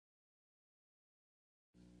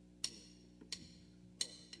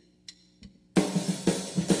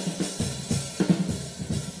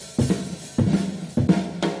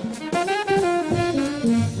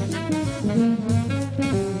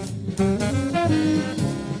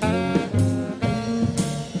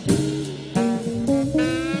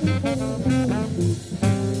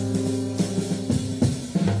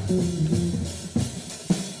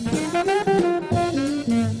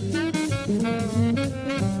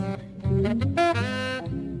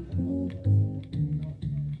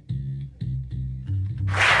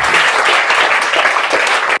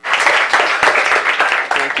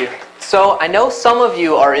So I know some of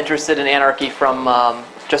you are interested in anarchy from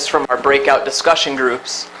just from our breakout discussion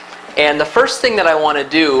groups. And the first thing that I want to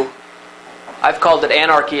do, I've called it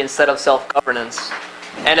anarchy instead of self-governance.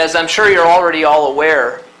 And as I'm sure you're already all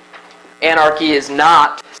aware, anarchy is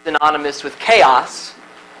not synonymous with chaos,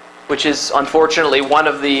 which is unfortunately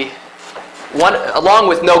along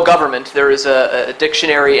with no government, there is a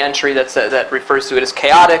dictionary entry that refers to it as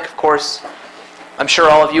chaotic. Of course, I'm sure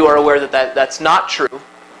all of you are aware that that's not true.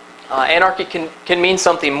 Anarchy can mean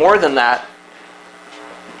something more than that.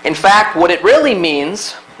 In fact, what it really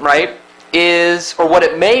means, right, is, or what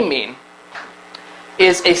it may mean,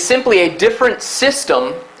 is simply a different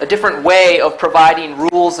system, a different way of providing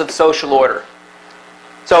rules of social order.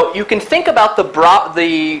 So you can think about the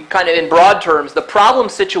kind of in broad terms, the problem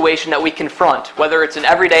situation that we confront, whether it's in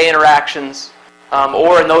everyday interactions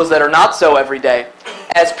or in those that are not so everyday,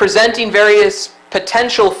 as presenting various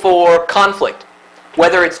potential for conflict,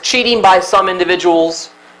 whether it's cheating by some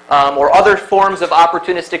individuals or other forms of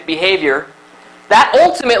opportunistic behavior. That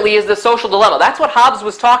ultimately is the social dilemma. That's what Hobbes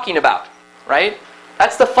was talking about, right?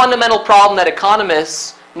 That's the fundamental problem that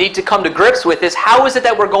economists need to come to grips with, is how is it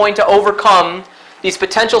that we're going to overcome these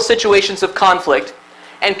potential situations of conflict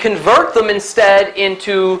and convert them instead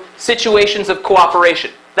into situations of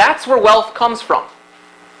cooperation. That's where wealth comes from.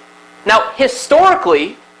 Now,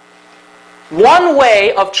 historically, one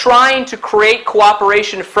way of trying to create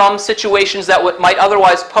cooperation from situations that might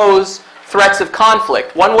otherwise pose threats of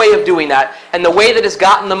conflict, one way of doing that, and the way that has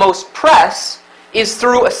gotten the most press, is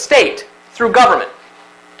through a state, through government.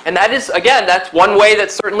 And that is, again, that's one way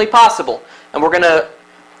that's certainly possible. And we're going to,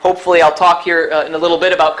 hopefully I'll talk here in a little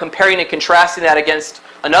bit about comparing and contrasting that against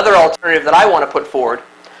another alternative that I want to put forward.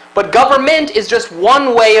 But government is just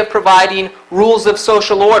one way of providing rules of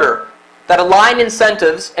social order that align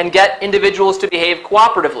incentives and get individuals to behave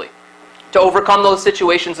cooperatively to overcome those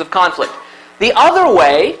situations of conflict. The other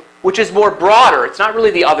way, which is more broader, it's not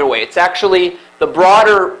really the other way, it's actually the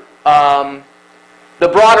broader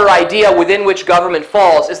idea within which government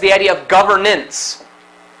falls, is the idea of governance.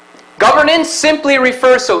 Governance simply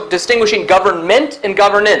refers, so distinguishing government and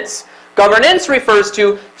governance. Governance refers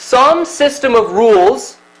to some system of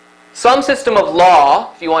rules, some system of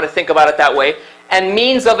law, if you want to think about it that way, and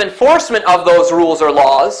means of enforcement of those rules or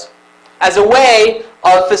laws as a way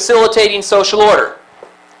of facilitating social order.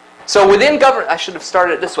 So within I should have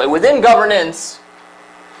started it this way. Within governance,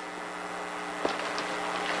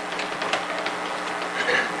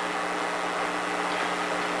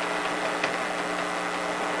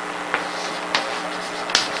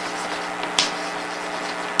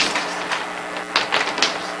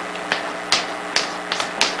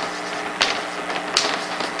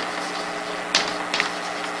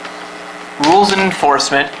 rules and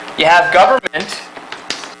enforcement, you have government,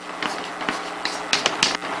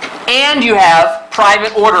 and you have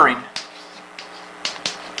private ordering.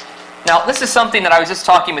 Now, this is something that I was just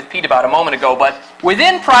talking with Pete about a moment ago, but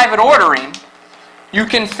within private ordering, you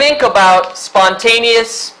can think about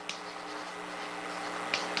spontaneously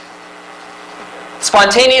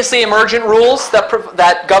emergent rules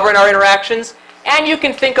that govern our interactions, and you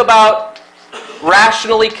can think about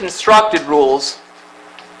rationally constructed rules.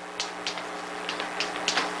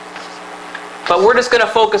 But we're just going to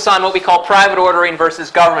focus on what we call private ordering versus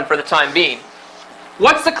government for the time being.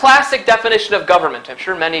 What's the classic definition of government? I'm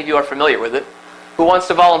sure many of you are familiar with it. Who wants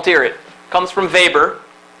to volunteer it? Comes from Weber.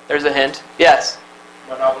 There's a hint. Yes?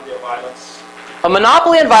 Monopoly of violence. A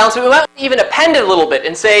monopoly on violence. We might even append it a little bit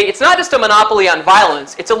and say it's not just a monopoly on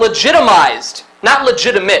violence, it's a legitimized, not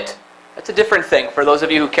legitimate. That's a different thing for those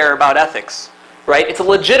of you who care about ethics, right? It's a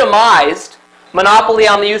legitimized monopoly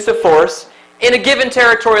on the use of force in a given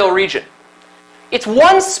territorial region. It's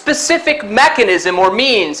one specific mechanism or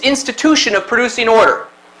means, institution of producing order.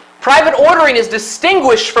 Private ordering is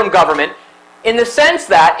distinguished from government in the sense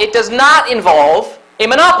that it does not involve a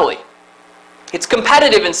monopoly. It's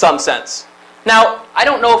competitive in some sense. Now, I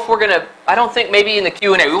don't know if we're going to, I don't think maybe in the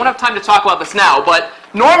Q&A, we won't have time to talk about this now, but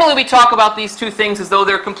normally we talk about these two things as though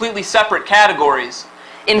they're completely separate categories.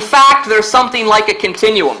 In fact, there's something like a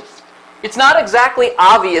continuum. It's not exactly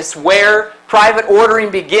obvious where private ordering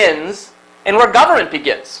begins and where government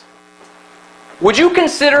begins. Would you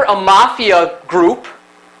consider a mafia group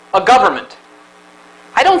a government?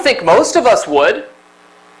 I don't think most of us would.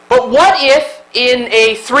 But what if in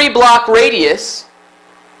a 3-block radius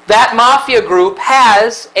that mafia group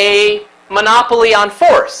has a monopoly on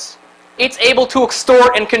force? It's able to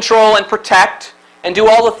extort and control and protect and do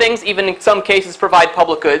all the things, even in some cases provide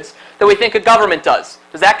public goods, that we think a government does.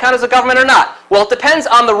 Does that count as a government or not? Well, it depends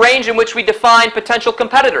on the range in which we define potential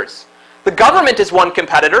competitors. The government is one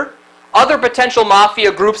competitor. other potential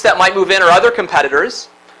mafia groups that might move in or other competitors.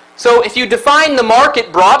 So if you define the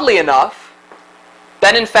market broadly enough,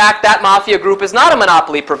 then in fact that mafia group is not a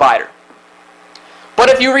monopoly provider. But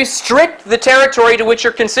if you restrict the territory to which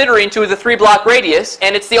you're considering to the 3-block radius,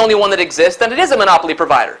 and it's the only one that exists, then it is a monopoly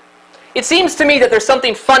provider. It seems to me that there's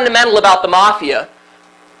something fundamental about the mafia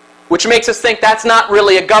which makes us think that's not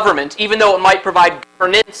really a government, even though it might provide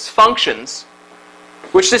governance functions,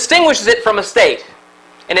 which distinguishes it from a state.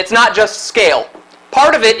 And it's not just scale.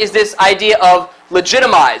 Part of it is this idea of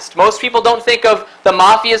legitimized. Most people don't think of the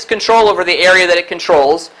mafia's control over the area that it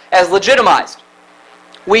controls as legitimized.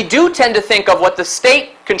 We do tend to think of what the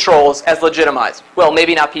state controls as legitimized. Well,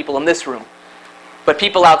 maybe not people in this room, but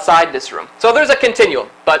people outside this room. So there's a continuum,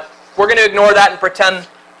 but we're going to ignore that and pretend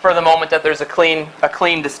for the moment that there's a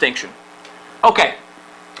clean distinction. Okay,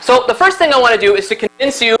 so the first thing I want to do is to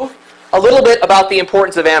convince you a little bit about the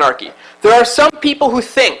importance of anarchy. There are some people who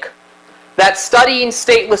think that studying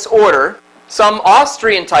stateless order, some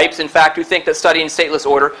Austrian types, in fact, who think that studying stateless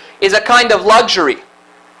order is a kind of luxury.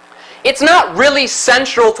 It's not really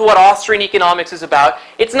central to what Austrian economics is about.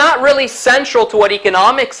 It's not really central to what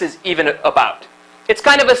economics is even about. It's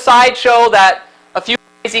kind of a sideshow that a few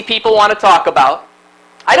crazy people want to talk about.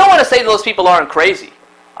 I don't want to say that those people aren't crazy.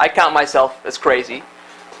 I count myself as crazy.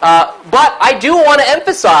 But I do want to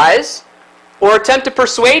emphasize or attempt to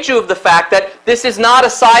persuade you of the fact that this is not a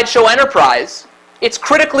sideshow enterprise. It's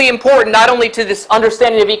critically important not only to this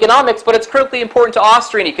understanding of economics, but it's critically important to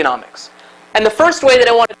Austrian economics. And the first way that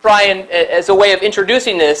I want to try and, as a way of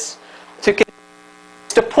introducing this,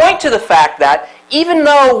 to point to the fact that even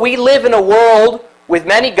though we live in a world with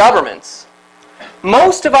many governments,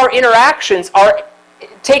 most of our interactions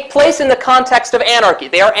take place in the context of anarchy.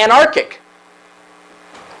 They are anarchic.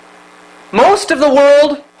 Most of the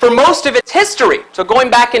world, for most of its history, so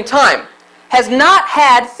going back in time, has not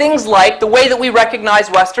had things like the way that we recognize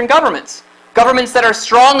Western governments. Governments that are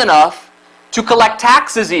strong enough to collect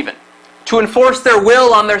taxes even, to enforce their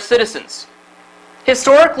will on their citizens.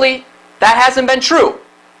 Historically, that hasn't been true.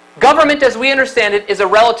 Government, as we understand it, is a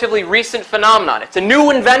relatively recent phenomenon. It's a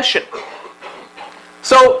new invention.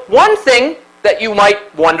 So one thing that you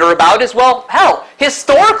might wonder about is, well, hell,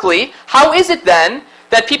 historically, how is it then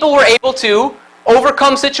that people were able to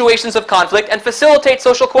overcome situations of conflict and facilitate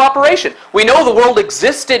social cooperation? We know the world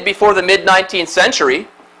existed before the mid-19th century,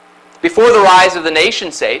 before the rise of the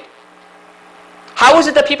nation state. How is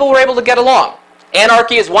it that people were able to get along?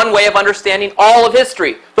 Anarchy is one way of understanding all of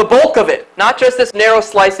history, the bulk of it, not just this narrow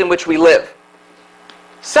slice in which we live.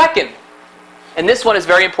 Second, and this one is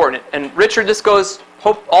very important, and Richard,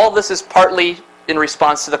 all of this is partly in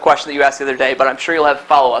response to the question that you asked the other day, but I'm sure you'll have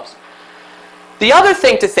follow-ups. The other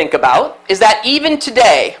thing to think about is that even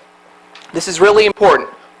today, this is really important,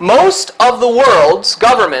 most of the world's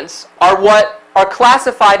governments are what are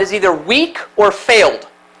classified as either weak or failed,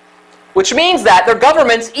 which means that their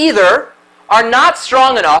governments either are not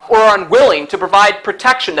strong enough or are unwilling to provide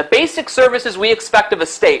protection, the basic services we expect of a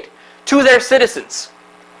state, to their citizens,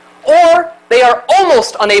 or they are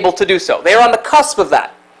almost unable to do so. They are on the cusp of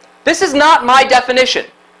that. This is not my definition.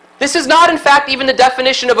 This is not, in fact, even the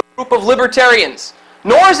definition of a group of libertarians,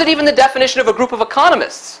 nor is it even the definition of a group of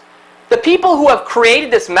economists. The people who have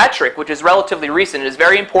created this metric, which is relatively recent and is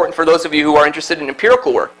very important for those of you who are interested in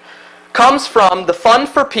empirical work, comes from the Fund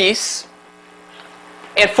for Peace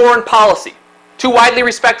and Foreign Policy, two widely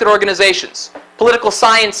respected organizations, political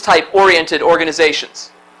science type oriented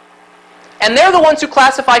organizations. And they're the ones who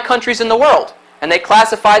classify countries in the world. And they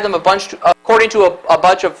classify them according to a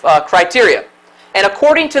bunch of criteria. And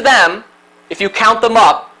according to them, if you count them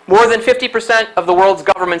up, more than 50% of the world's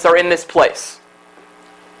governments are in this place.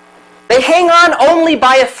 They hang on only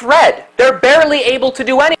by a thread. They're barely able to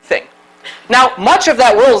do anything. Now, much of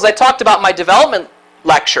that world, as I talked about in my development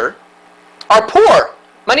lecture, are poor.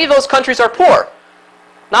 Many of those countries are poor.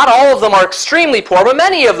 Not all of them are extremely poor, but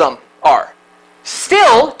many of them are.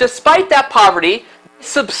 Still, despite that poverty, they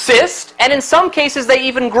subsist, and in some cases they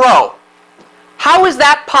even grow. How is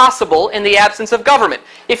that possible in the absence of government?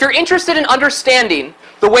 If you're interested in understanding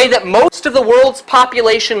the way that most of the world's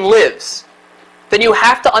population lives, then you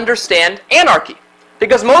have to understand anarchy,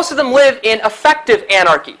 because most of them live in effective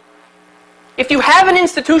anarchy. If you have an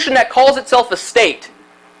institution that calls itself a state,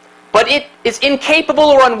 but it is incapable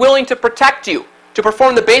or unwilling to protect you, to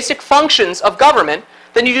perform the basic functions of government,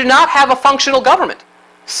 then you do not have a functional government.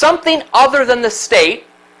 Something other than the state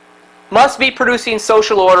must be producing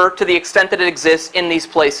social order to the extent that it exists in these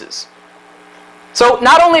places. So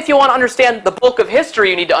not only if you want to understand the bulk of history,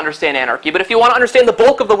 you need to understand anarchy, but if you want to understand the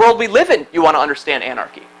bulk of the world we live in, you want to understand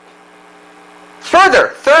anarchy. Further,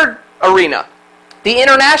 third arena, The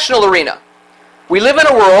international arena. We live in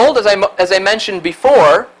a world, as I mentioned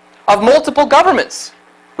before, of multiple governments.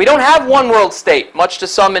 We don't have one world state, much to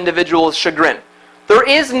some individuals' chagrin. There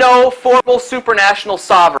is no formal supranational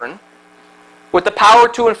sovereign with the power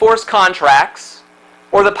to enforce contracts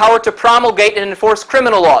or the power to promulgate and enforce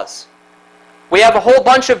criminal laws. We have a whole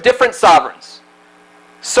bunch of different sovereigns.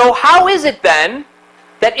 So how is it then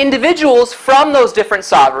that individuals from those different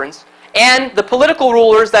sovereigns and the political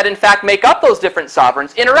rulers that in fact make up those different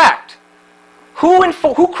sovereigns interact?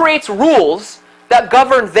 Who creates rules that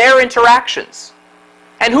govern their interactions?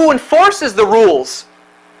 And who enforces the rules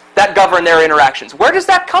that govern their interactions? Where does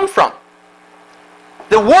that come from?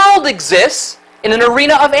 The world exists in an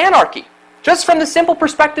arena of anarchy, just from the simple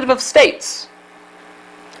perspective of states.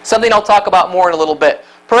 Something I'll talk about more in a little bit.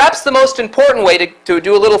 Perhaps the most important way to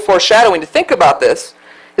do a little foreshadowing to think about this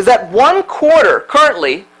is that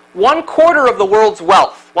currently, 1/4 of the world's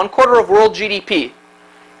wealth, 1/4 of world GDP,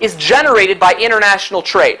 is generated by international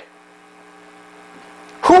trade.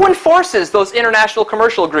 Who enforces those international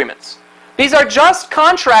commercial agreements? These are just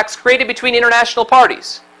contracts created between international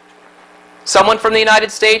parties. Someone from the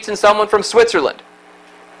United States and someone from Switzerland.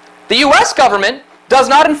 The US government does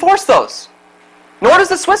not enforce those, nor does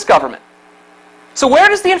the Swiss government. So where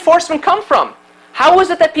does the enforcement come from? How is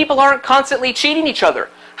it that people aren't constantly cheating each other?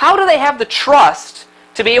 How do they have the trust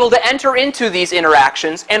to be able to enter into these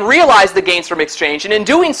interactions and realize the gains from exchange, and in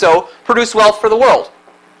doing so, produce wealth for the world?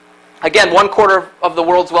 Again, 1/4 of the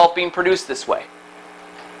world's wealth being produced this way.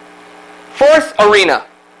 Fourth arena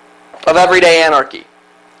of everyday anarchy.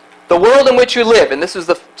 The world in which you live, and this is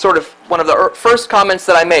one of the first comments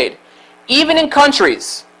that I made. Even in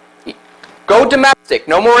countries, go domestic,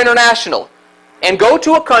 no more international, and go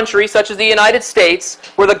to a country such as the United States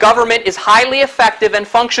where the government is highly effective and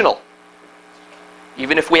functional.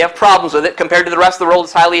 Even if we have problems with it, compared to the rest of the world,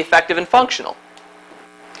 it's highly effective and functional.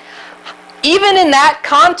 Even in that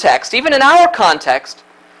context, even in our context,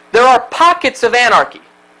 there are pockets of anarchy.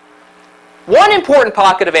 One important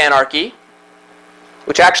pocket of anarchy,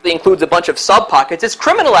 which actually includes a bunch of sub-pockets, is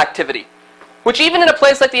criminal activity, which even in a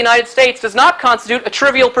place like the United States does not constitute a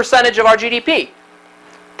trivial percentage of our GDP.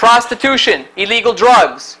 Prostitution, illegal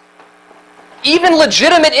drugs, even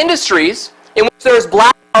legitimate industries in which there is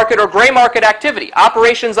black market or gray market activity,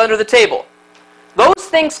 operations under the table. Those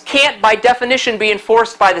things can't by definition be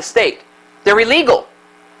enforced by the state. They're illegal.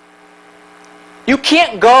 You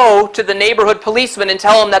can't go to the neighborhood policeman and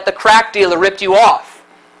tell him that the crack dealer ripped you off.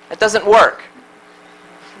 That doesn't work.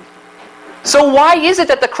 So why is it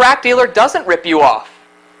that the crack dealer doesn't rip you off?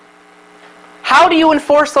 How do you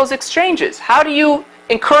enforce those exchanges? How do you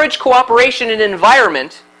encourage cooperation in an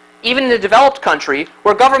environment, even in a developed country,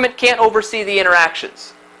 where government can't oversee the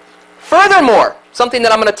interactions? Furthermore, something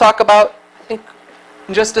that I'm going to talk about in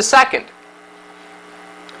just a second.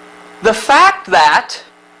 The fact that,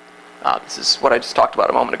 this is what I just talked about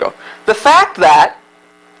a moment ago, the fact that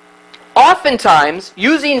oftentimes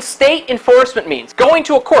using state enforcement means, going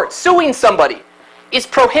to a court, suing somebody, is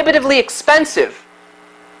prohibitively expensive,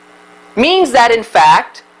 means that in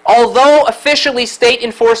fact, although officially state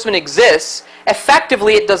enforcement exists,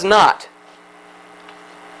 effectively it does not.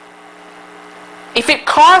 If it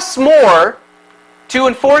costs more to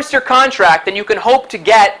enforce your contract than you can hope to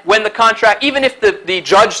get when the contract, even if the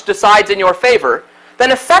judge decides in your favor,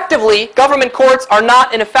 then effectively government courts are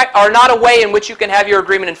not a way in which you can have your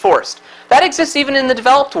agreement enforced. That exists even in the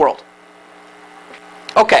developed world.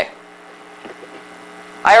 Okay.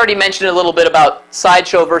 I already mentioned a little bit about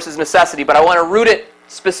sideshow versus necessity, but I want to root it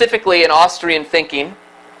specifically in Austrian thinking,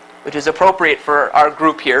 which is appropriate for our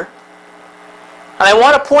group here. And I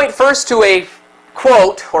want to point first to a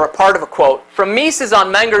quote, or a part of a quote, from Mises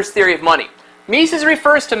on Menger's theory of money. Mises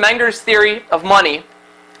refers to Menger's theory of money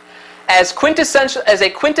as a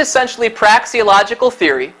quintessentially praxeological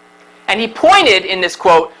theory, and he pointed in this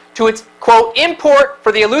quote to its, quote, import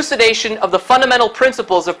for the elucidation of the fundamental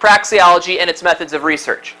principles of praxeology and its methods of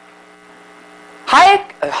research.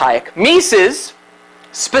 Mises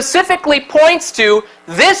specifically points to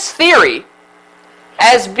this theory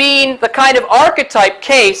as being the kind of archetype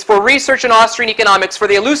case for research in Austrian economics for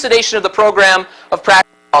the elucidation of the program of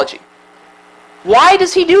praxeology. Why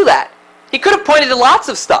does he do that? He could have pointed to lots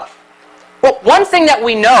of stuff. Well, one thing that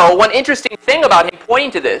we know, one interesting thing about him pointing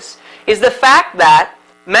to this, is the fact that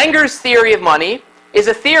Menger's theory of money is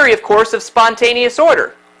a theory, of course, of spontaneous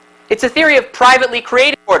order. It's a theory of privately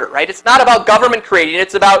created order, right? It's not about government creating it.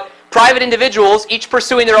 It's about private individuals, each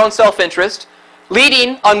pursuing their own self-interest,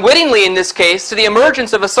 leading, unwittingly in this case, to the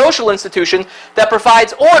emergence of a social institution that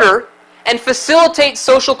provides order and facilitates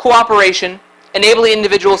social cooperation, enabling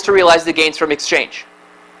individuals to realize the gains from exchange.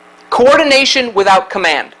 coordination without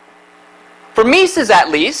command. For Mises, at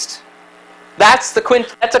least, that's the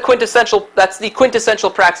quintessential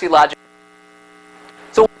praxeological.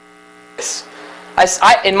 So,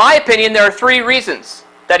 in my opinion, there are three reasons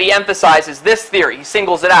that he emphasizes this theory. He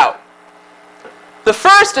singles it out. The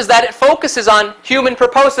first is that it focuses on human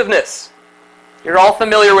purposiveness. You're all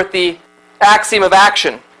familiar with the axiom of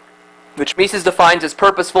action, which Mises defines as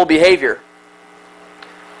purposeful behavior.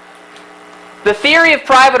 The theory of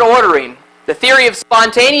private ordering, the theory of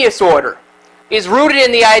spontaneous order, is rooted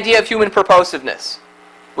in the idea of human purposiveness,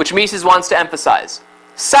 which Mises wants to emphasize.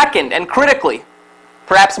 Second, and critically,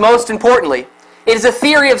 perhaps most importantly, it is a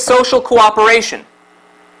theory of social cooperation.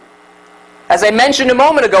 As I mentioned a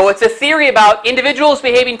moment ago, it's a theory about individuals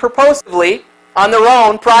behaving purposively, on their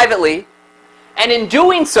own, privately, and in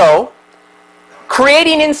doing so,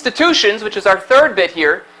 creating institutions, which is our third bit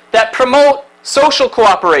here, that promote social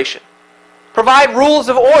cooperation. Provide rules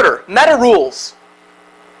of order, meta-rules,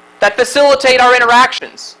 that facilitate our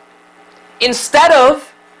interactions. Instead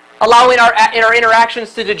of allowing our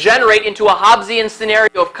interactions to degenerate into a Hobbesian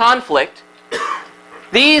scenario of conflict,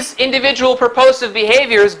 these individual purposive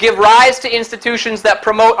behaviors give rise to institutions that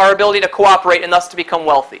promote our ability to cooperate and thus to become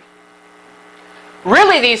wealthy.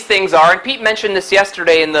 Really these things are, and Pete mentioned this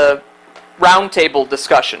yesterday in the roundtable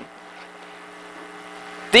discussion,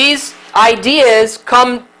 these ideas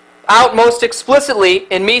come out most explicitly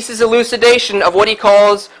in Mises' elucidation of what he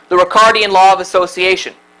calls the Ricardian law of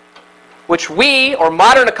association, which we, or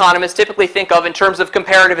modern economists, typically think of in terms of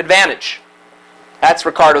comparative advantage. That's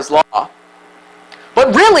Ricardo's law.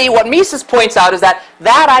 But really, what Mises points out is that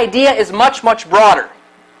that idea is much, much broader.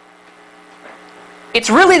 It's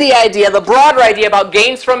really the idea, the broader idea about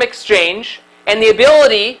gains from exchange and the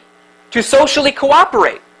ability to socially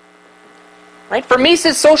cooperate. Right? For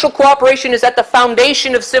Mises, social cooperation is at the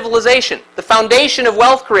foundation of civilization, the foundation of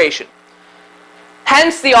wealth creation.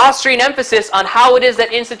 Hence the Austrian emphasis on how it is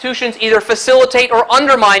that institutions either facilitate or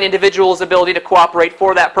undermine individuals' ability to cooperate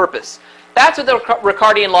for that purpose. That's what the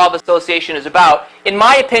Ricardian law of association is about. In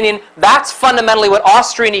my opinion, that's fundamentally what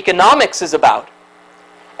Austrian economics is about.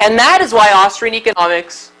 And that is why Austrian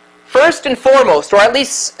economics, first and foremost, or at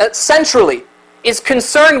least centrally, is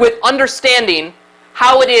concerned with understanding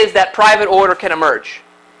how it is that private order can emerge.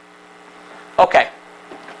 Okay,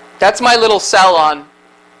 that's my little sell on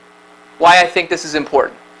why I think this is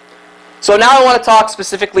important. So now I want to talk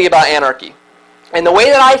specifically about anarchy. And the way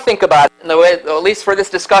that I think about it, and the way, at least for this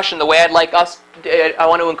discussion, the way I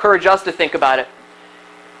want to encourage us to think about it,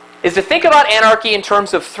 is to think about anarchy in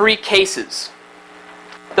terms of three cases.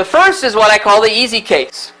 The first is what I call the easy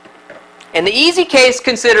case. And the easy case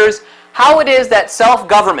considers how it is that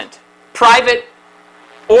self-government, private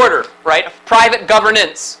order, right, private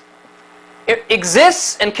governance, it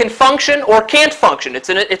exists and can function or can't function. It's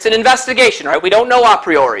an investigation, right? We don't know a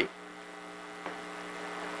priori.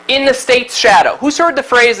 In the state's shadow. Who's heard the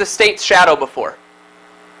phrase the state's shadow before?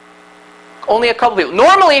 Only a couple people.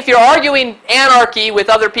 Normally, if you're arguing anarchy with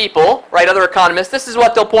other people, right, other economists, this is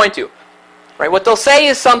what they'll point to. Right? What they'll say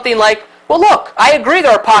is something like, well, look, I agree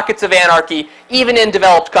there are pockets of anarchy even in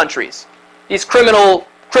developed countries. These criminal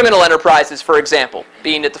enterprises, for example,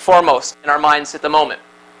 being at the foremost in our minds at the moment.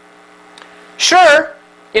 Sure,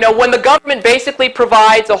 when the government basically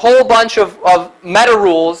provides a whole bunch of meta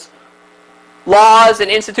rules, laws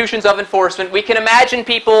and institutions of enforcement, we can imagine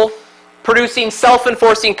people producing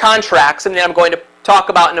self-enforcing contracts, something I'm going to talk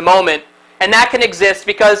about in a moment, and that can exist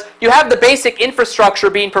because you have the basic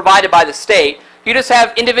infrastructure being provided by the state. You just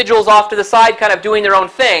have individuals off to the side kind of doing their own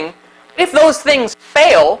thing. If those things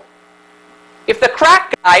fail, if the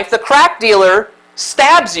crack dealer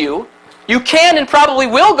stabs you, you can and probably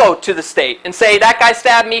will go to the state and say, that guy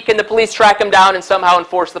stabbed me, can the police track him down and somehow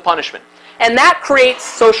enforce the punishment? And that creates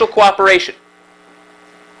social cooperation.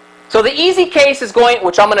 So the easy case is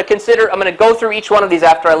which I'm going to go through each one of these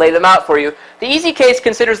after I lay them out for you. The easy case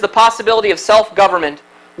considers the possibility of self-government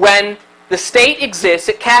when the state exists,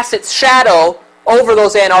 it casts its shadow over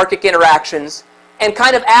those anarchic interactions and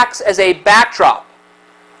kind of acts as a backdrop,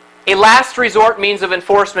 a last resort means of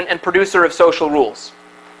enforcement and producer of social rules.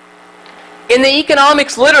 In the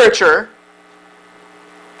economics literature,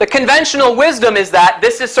 the conventional wisdom is that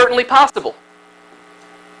this is certainly possible.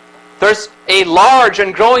 There's a large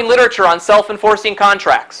and growing literature on self-enforcing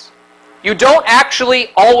contracts. You don't actually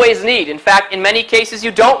always need, in fact, in many cases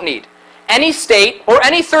you don't need, any state or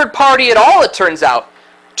any third party at all, it turns out,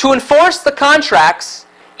 to enforce the contracts,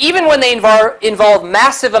 even when they involve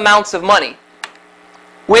massive amounts of money,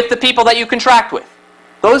 with the people that you contract with.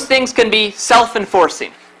 Those things can be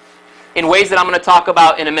self-enforcing in ways that I'm going to talk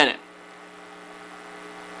about in a minute.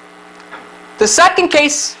 The second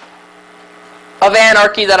case of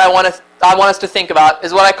anarchy that I want us to think about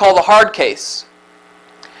is what I call the hard case.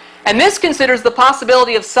 And this considers the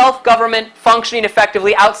possibility of self-government functioning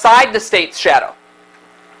effectively outside the state's shadow.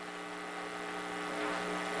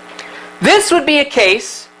 This would be a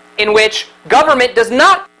case in which government does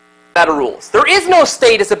not set of rules. There is no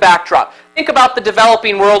state as a backdrop. Think about the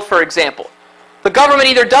developing world, for example. The government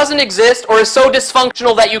either doesn't exist or is so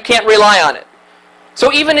dysfunctional that you can't rely on it.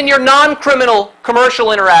 So even in your non-criminal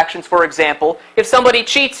commercial interactions, for example, if somebody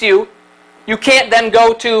cheats you, you can't then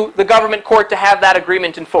go to the government court to have that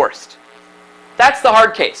agreement enforced. That's the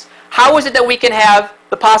hard case. How is it that we can have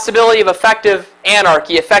the possibility of effective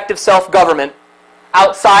anarchy, effective self-government,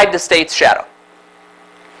 outside the state's shadow?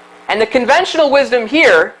 And the conventional wisdom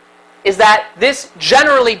here is that this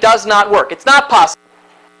generally does not work. It's not possible.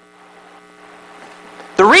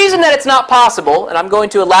 The reason that it's not possible, and I'm going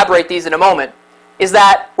to elaborate these in a moment, is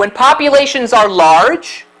that when populations are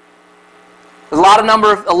large, there's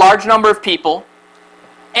a large number of people,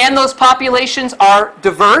 and those populations are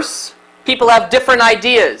diverse, people have different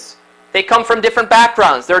ideas, they come from different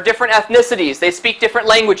backgrounds, there are different ethnicities, they speak different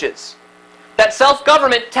languages, that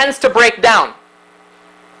self-government tends to break down.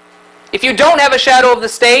 If you don't have a shadow of the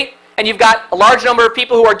state, and you've got a large number of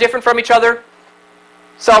people who are different from each other,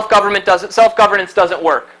 self-governance doesn't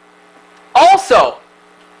work. Also,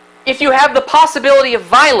 if you have the possibility of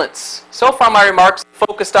violence, so far my remarks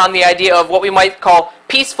focused on the idea of what we might call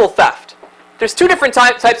peaceful theft. There's two different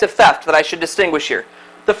types of theft that I should distinguish here.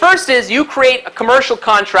 The first is you create a commercial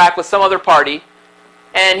contract with some other party,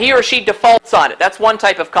 and he or she defaults on it. That's one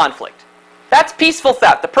type of conflict. That's peaceful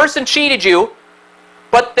theft. The person cheated you,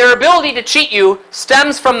 but their ability to cheat you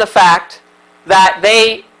stems from the fact that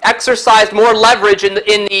they exercised more leverage in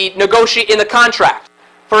the contract.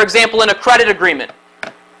 For example, in a credit agreement,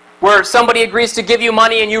 where somebody agrees to give you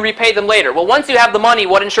money and you repay them later. Well, once you have the money,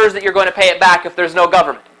 what ensures that you're going to pay it back if there's no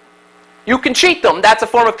government? You can cheat them. That's a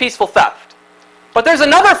form of peaceful theft. But there's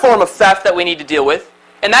another form of theft that we need to deal with,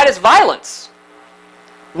 and that is violence.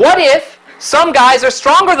 What if some guys are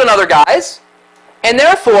stronger than other guys, and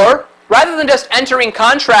therefore, rather than just entering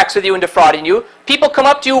contracts with you and defrauding you, people come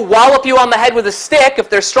up to you, wallop you on the head with a stick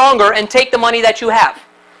if they're stronger, and take the money that you have?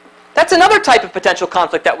 That's another type of potential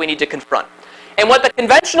conflict that we need to confront. And what the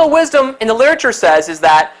conventional wisdom in the literature says is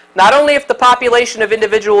that not only if the population of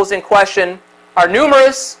individuals in question are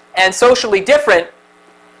numerous and socially different,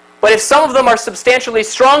 but if some of them are substantially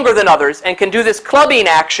stronger than others and can do this clubbing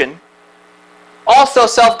action, also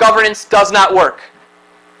self-governance does not work.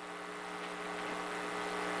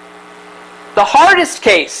 The hardest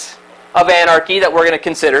case of anarchy that we're going to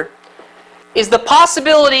consider is the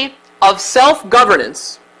possibility of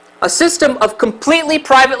self-governance, a system of completely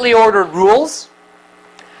privately ordered rules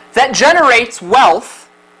that generates wealth,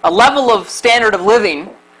 a level of standard of living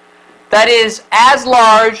that is as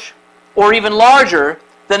large or even larger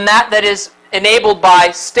than that is enabled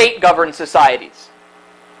by state-governed societies.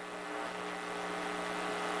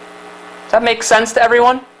 Does that make sense to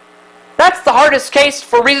everyone? That's the hardest case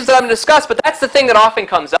for reasons that I'm going to discuss, but that's the thing that often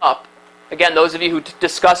comes up. Again, those of you who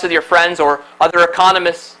discuss with your friends or other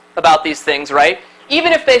economists about these things, right?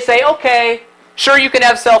 Even if they say, okay, sure, you can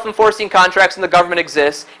have self-enforcing contracts and the government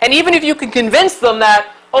exists, and even if you can convince them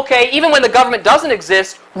that, okay, even when the government doesn't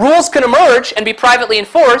exist, rules can emerge and be privately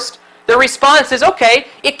enforced, their response is, okay,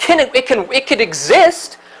 it could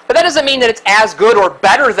exist, but that doesn't mean that it's as good or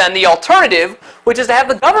better than the alternative, which is to have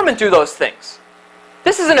the government do those things.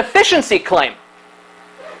 This is an efficiency claim.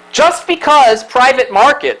 Just because private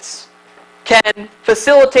markets can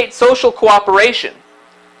facilitate social cooperation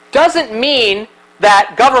doesn't mean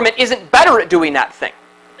that government isn't better at doing that thing.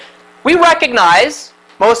 We recognize,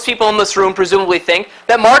 most people in this room presumably think,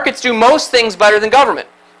 that markets do most things better than government.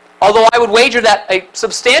 Although I would wager that a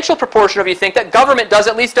substantial proportion of you think that government does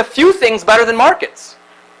at least a few things better than markets.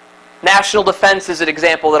 National defense is an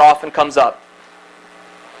example that often comes up.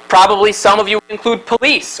 Probably some of you include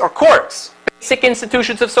police or courts, basic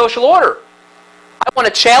institutions of social order. I want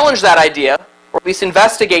to challenge that idea, or at least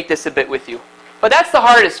investigate this a bit with you. But that's the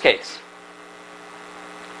hardest case.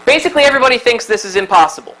 Basically, everybody thinks this is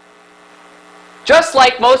impossible. Just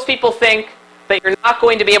like most people think that you're not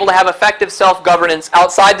going to be able to have effective self-governance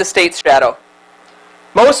outside the state's shadow,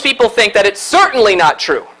 most people think that it's certainly not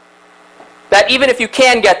true. That even if you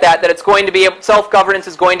can get that it's going to be self-governance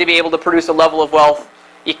is going to be able to produce a level of wealth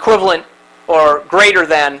equivalent or greater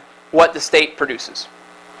than what the state produces.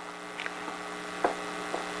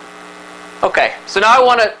 Okay, so now I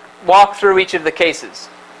want to walk through each of the cases.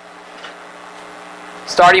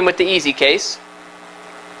 Starting with the easy case.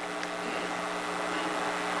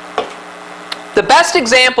 The best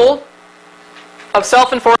example of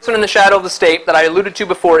self-enforcement in the shadow of the state that I alluded to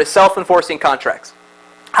before is self-enforcing contracts.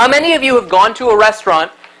 How many of you have gone to a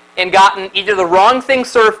restaurant and gotten either the wrong thing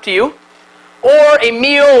served to you, or a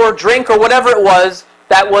meal or drink or whatever it was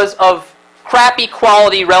that was of crappy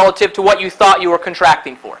quality relative to what you thought you were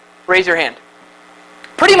contracting for? Raise your hand.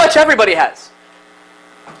 Pretty much everybody has.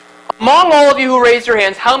 Among all of you who raised your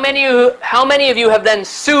hands, how many of you have then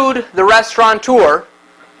sued the restaurateur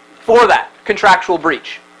for that contractual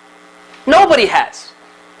breach? Nobody has.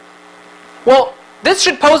 Well, this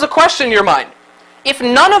should pose a question in your mind. If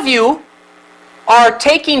none of you are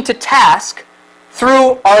taking to task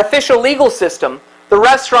through our official legal system the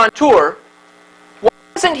restaurateur, why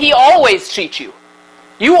doesn't he always cheat you?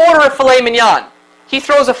 You order a filet mignon. He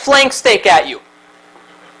throws a flank steak at you.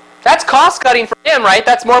 That's cost-cutting for him, right?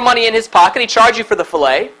 That's more money in his pocket. He charges you for the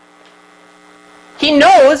filet. He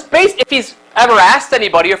knows, if he's ever asked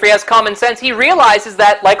anybody, or if he has common sense, he realizes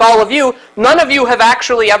that, like all of you, none of you have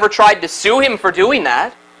actually ever tried to sue him for doing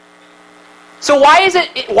that. So why is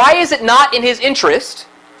it not in his interest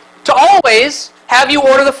to always have you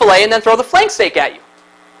order the filet and then throw the flank steak at you?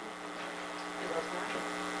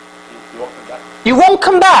 You won't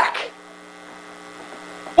come back.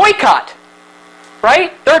 Boycott.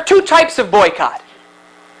 Right? There are two types of boycott.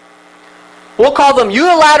 We'll call them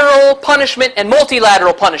unilateral punishment and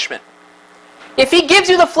multilateral punishment. If he gives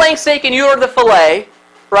you the flank steak and you order the filet,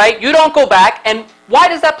 right, you don't go back, and why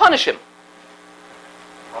does that punish him?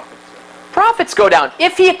 Profits go down.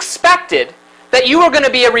 If he expected that you were going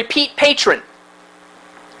to be a repeat patron,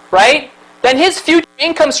 right, then his future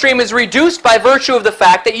income stream is reduced by virtue of the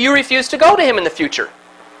fact that you refuse to go to him in the future.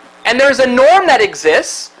 And there's a norm that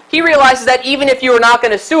exists. He realizes that even if you are not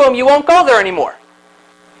going to sue him, you won't go there anymore.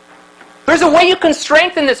 There's a way you can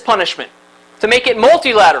strengthen this punishment to make it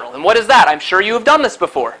multilateral. And what is that? I'm sure you have done this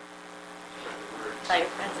before.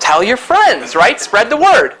 Tell your friends, right? Spread the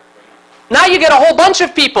word. Now you get a whole bunch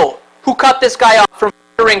of people who cut this guy off from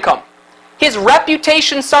future income. His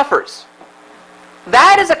reputation suffers.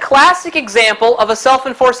 That is a classic example of a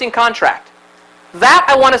self-enforcing contract. That,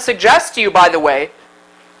 I want to suggest to you, by the way,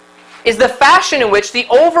 is the fashion in which the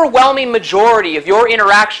overwhelming majority of your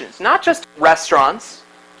interactions, not just restaurants,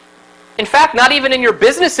 in fact, not even in your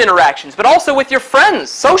business interactions, but also with your friends,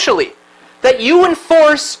 socially, that you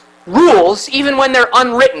enforce rules, even when they're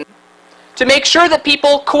unwritten, to make sure that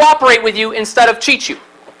people cooperate with you instead of cheat you.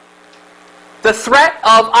 The threat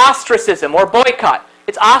of ostracism or boycott.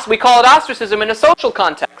 We call it ostracism in a social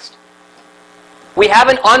context. We have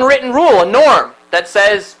an unwritten rule, a norm, that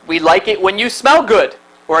says we like it when you smell good.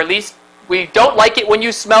 Or at least we don't like it when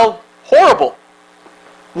you smell horrible.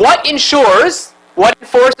 What enforces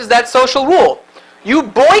that social rule? You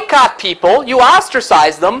boycott people, you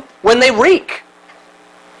ostracize them when they reek.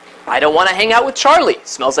 I don't want to hang out with Charlie.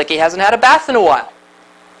 Smells like he hasn't had a bath in a while.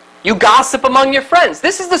 You gossip among your friends.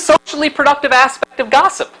 This is the socially productive aspect of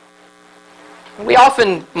gossip. We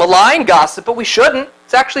often malign gossip, but we shouldn't.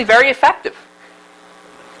 It's actually very effective.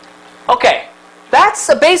 Okay. That's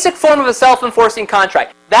a basic form of a self-enforcing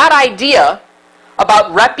contract. That idea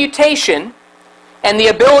about reputation and the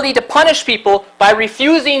ability to punish people by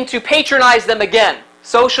refusing to patronize them again,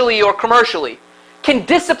 socially or commercially, can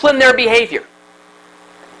discipline their behavior.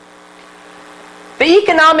 The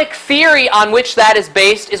economic theory on which that is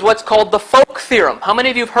based is what's called the Folk theorem. How many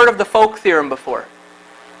of you have heard of the Folk theorem before?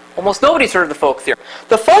 Almost nobody's heard of the Folk theorem.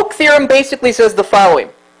 The Folk theorem basically says the following: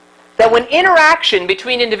 that when interaction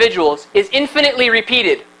between individuals is infinitely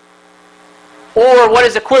repeated, or what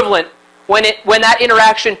is equivalent, when that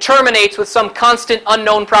interaction terminates with some constant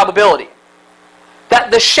unknown probability,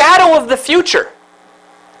 that the shadow of the future,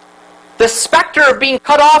 the specter of being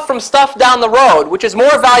cut off from stuff down the road, which is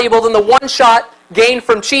more valuable than the one-shot gain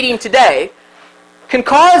from cheating today, can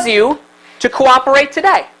cause you to cooperate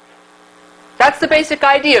today. That's the basic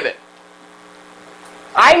idea of it.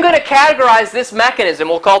 I'm going to categorize this mechanism,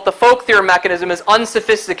 we'll call it the Folk theorem mechanism, as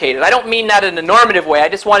unsophisticated. I don't mean that in a normative way, I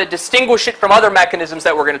just want to distinguish it from other mechanisms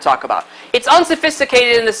that we're going to talk about. It's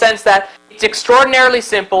unsophisticated in the sense that it's extraordinarily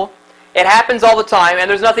simple, it happens all the time, and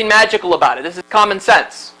there's nothing magical about it. This is common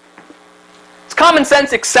sense. It's common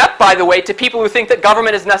sense except, by the way, to people who think that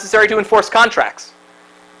government is necessary to enforce contracts.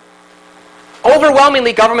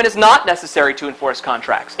 Overwhelmingly, government is not necessary to enforce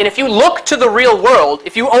contracts. And if you look to the real world,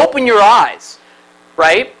 if you open your eyes,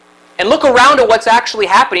 right, and look around at what's actually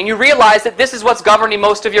happening, you realize that this is what's governing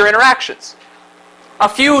most of your interactions. A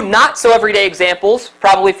few not-so-everyday examples,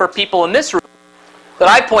 probably for people in this room, that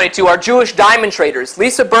I pointed to are Jewish diamond traders.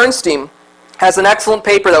 Lisa Bernstein has an excellent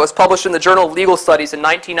paper that was published in the Journal of Legal Studies in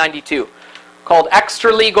 1992 called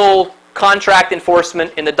Extra-Legal Contract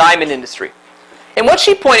Enforcement in the Diamond Industry. And what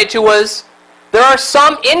she pointed to was There are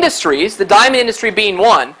some industries, the diamond industry being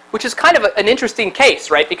one, which is kind of an interesting case,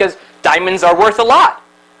 right? Because diamonds are worth a lot.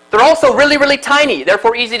 They're also really, really tiny,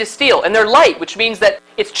 therefore easy to steal. And they're light, which means that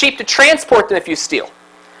it's cheap to transport them if you steal.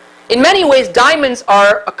 In many ways, diamonds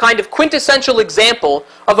are a kind of quintessential example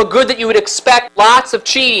of a good that you would expect lots of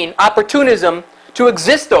cheating, opportunism to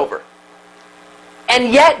exist over.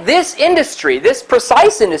 And yet this industry, this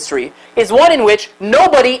precise industry, is one in which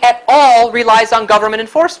nobody at all relies on government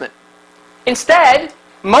enforcement. Instead,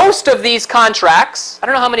 most of these contracts, I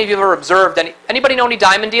don't know how many of you have ever observed anybody know any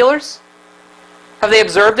diamond dealers? Have they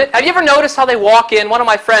observed it? Have you ever noticed how they walk in? One of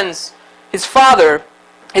my friends, his father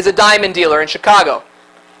is a diamond dealer in Chicago.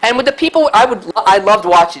 And with the people, I loved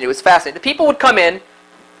watching it. It was fascinating. The people would come in,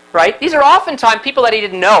 right? These are oftentimes people that he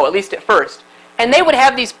didn't know, at least at first. And they would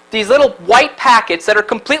have these little white packets that are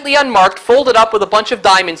completely unmarked, folded up with a bunch of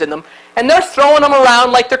diamonds in them. And they're throwing them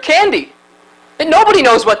around like they're candy. And nobody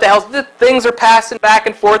knows what the hell. The things are passing back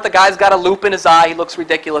and forth. The guy's got a loop in his eye. He looks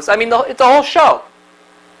ridiculous. I mean, it's a whole show.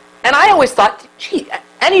 And I always thought, gee,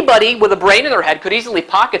 anybody with a brain in their head could easily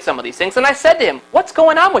pocket some of these things. And I said to him, what's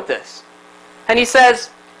going on with this? And he says,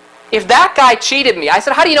 if that guy cheated me, I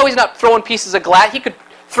said, how do you know he's not throwing pieces of glass? He could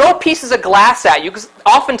throw pieces of glass at you, because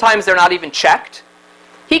oftentimes they're not even checked.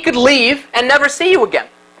 He could leave and never see you again.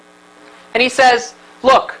 And he says,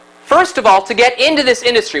 look, first of all, to get into this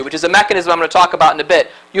industry, which is a mechanism I'm going to talk about in a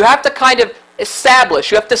bit, you have to kind of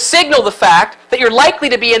establish, you have to signal the fact that you're likely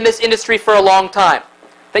to be in this industry for a long time.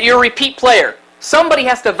 That you're a repeat player. Somebody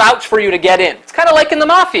has to vouch for you to get in. It's kind of like in the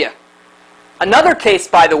mafia. Another case,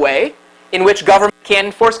 by the way, in which government can't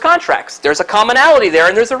enforce contracts. There's a commonality there,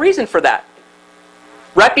 and there's a reason for that.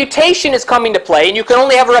 Reputation is coming to play, and you can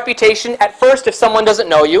only have a reputation at first if someone doesn't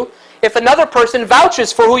know you, if another person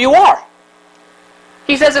vouches for who you are.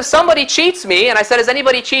 He says, if somebody cheats me, and I said, has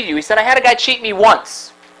anybody cheated you? He said, I had a guy cheat me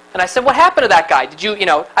once. And I said, what happened to that guy? Did you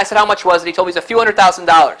know, I said, how much was it? He told me it's a few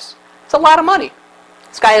 $100,000. It's a lot of money.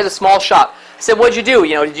 This guy has a small shop. I said, what'd you do?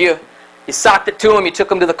 Did you socked it to him, you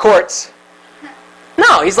took him to the courts?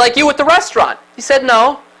 No, he's like you at the restaurant. He said,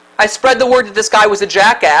 no, I spread the word that this guy was a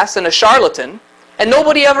jackass and a charlatan, and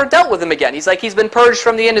nobody ever dealt with him again. He's like, he's been purged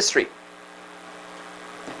from the industry.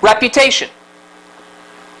 Reputation.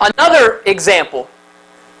 Another example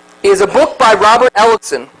is a book by Robert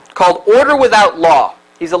Ellison called Order Without Law.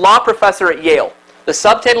 He's a law professor at Yale. The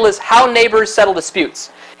subtitle is How Neighbors Settle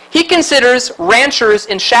Disputes. He considers ranchers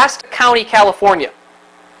in Shasta County, California.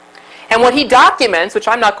 And what he documents, which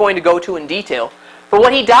I'm not going to go to in detail, but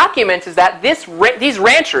what he documents is that these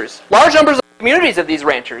ranchers, large numbers of communities of these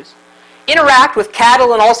ranchers, interact with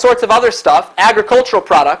cattle and all sorts of other stuff, agricultural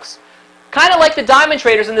products, kind of like the diamond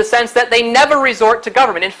traders in the sense that they never resort to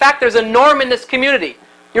government. In fact, there's a norm in this community.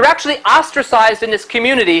 You're actually ostracized in this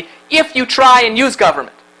community if you try and use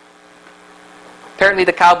government. Apparently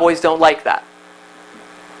the cowboys don't like that.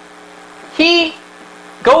 He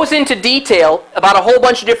goes into detail about a whole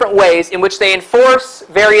bunch of different ways in which they enforce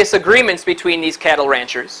various agreements between these cattle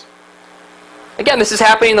ranchers. Again, this is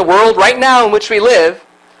happening in the world right now in which we live,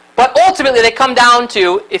 but ultimately they come down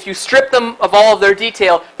to, if you strip them of all of their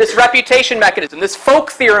detail, this reputation mechanism, this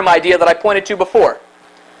folk theorem idea that I pointed to before.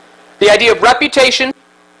 The idea of reputation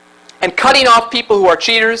and cutting off people who are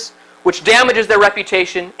cheaters, which damages their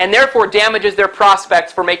reputation and therefore damages their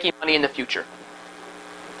prospects for making money in the future.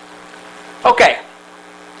 Okay,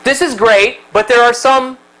 this is great, but there are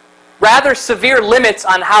some rather severe limits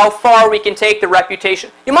on how far we can take the reputation.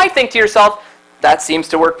 You might think to yourself, that seems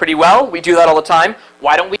to work pretty well. We do that all the time.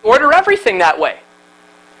 Why don't we order everything that way?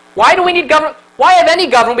 Why do we need government? Why have any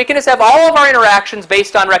government? We can just have all of our interactions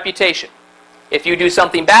based on reputation. If you do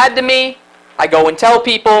something bad to me, I go and tell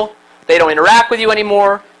people. They don't interact with you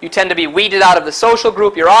anymore. You tend to be weeded out of the social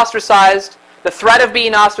group. You're ostracized. The threat of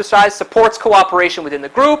being ostracized supports cooperation within the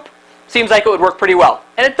group. Seems like it would work pretty well.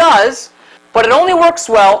 And it does, but it only works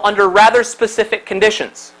well under rather specific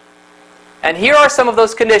conditions. And here are some of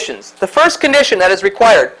those conditions. The first condition that is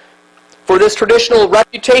required for this traditional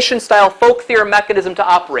reputation-style folk theorem mechanism to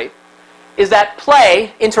operate is that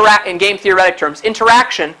play, in game theoretic terms,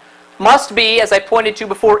 interaction must be, as I pointed to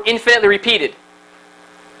before, infinitely repeated.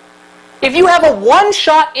 If you have a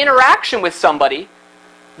one-shot interaction with somebody,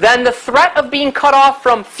 then the threat of being cut off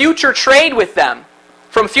from future trade with them,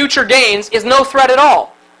 from future gains, is no threat at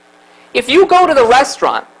all. If you go to the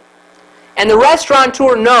restaurant and the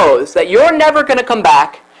restaurateur knows that you're never going to come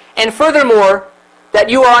back, and furthermore, that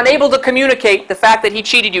you are unable to communicate the fact that he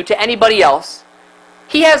cheated you to anybody else,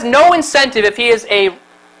 he has no incentive if he is a...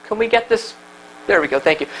 Can we get this? There we go,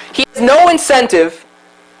 thank you. He has no incentive,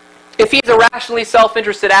 if he's a rationally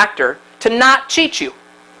self-interested actor, to not cheat you.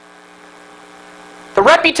 The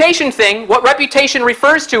reputation thing, what reputation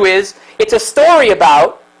refers to is, it's a story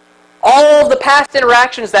about all of the past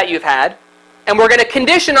interactions that you've had, and we're going to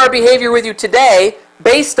condition our behavior with you today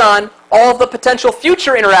based on all of the potential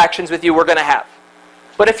future interactions with you we're going to have.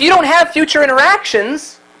 But if you don't have future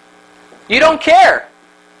interactions, you don't care.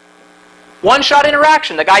 One-shot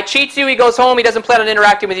interaction. The guy cheats you, he goes home, he doesn't plan on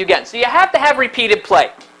interacting with you again. So you have to have repeated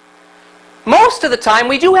play. Most of the time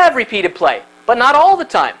we do have repeated play, but not all the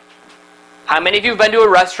time. How many of you have been to a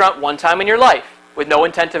restaurant one time in your life with no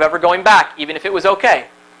intent of ever going back, even if it was okay?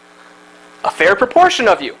 A fair proportion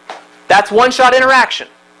of you. That's one-shot interaction.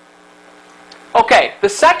 Okay, the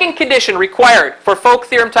second condition required for folk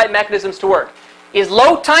theorem type mechanisms to work is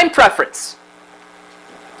low time preference.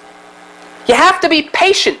 You have to be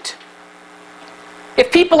patient.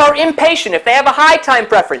 If people are impatient, if they have a high time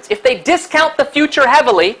preference, if they discount the future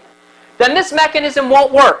heavily, then this mechanism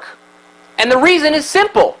won't work. And the reason is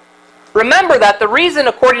simple. Remember that the reason,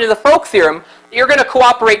 according to the folk theorem, that you're going to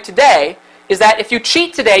cooperate today is that if you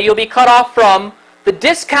cheat today, you'll be cut off from the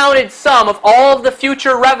discounted sum of all of the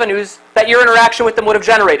future revenues that your interaction with them would have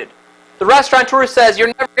generated. The restaurateur says,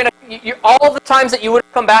 you're never going to, all of the times that you would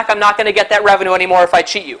have come back, I'm not going to get that revenue anymore if I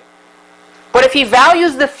cheat you. But if he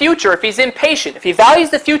values the future, if he's impatient, if he values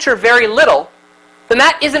the future very little, then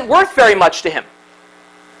that isn't worth very much to him.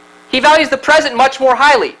 He values the present much more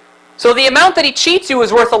highly. So the amount that he cheats you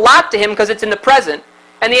is worth a lot to him because it's in the present,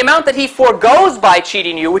 and the amount that he forgoes by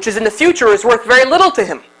cheating you, which is in the future, is worth very little to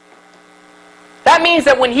him. That means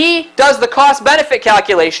that when he does the cost-benefit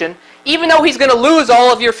calculation, even though he's going to lose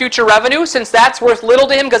all of your future revenue, since that's worth little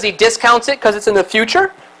to him because he discounts it because it's in the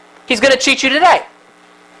future, he's going to cheat you today.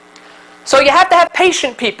 So you have to have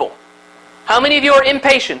patient people. How many of you are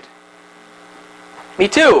impatient? Me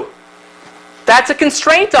too. That's a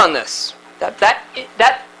constraint on this.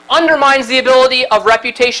 That undermines the ability of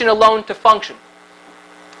reputation alone to function.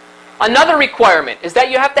 Another requirement is that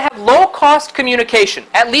you have to have low-cost communication,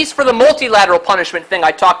 at least for the multilateral punishment thing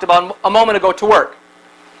I talked about a moment ago to work.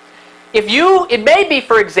 It may be,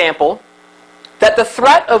 for example, that the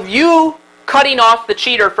threat of you cutting off the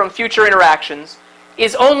cheater from future interactions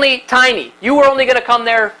is only tiny. You are only going to come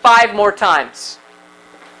there 5 more times.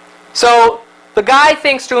 So the guy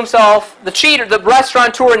thinks to himself, the cheater, the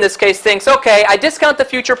restaurateur in this case, thinks, okay, I discount the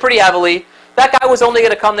future pretty heavily. That guy was only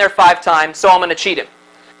going to come there 5 times, so I'm going to cheat him.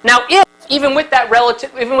 Now, if, even with that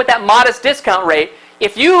modest discount rate,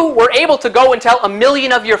 if you were able to go and tell 1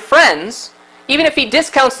 million of your friends, even if he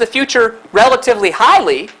discounts the future relatively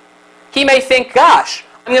highly, he may think, gosh,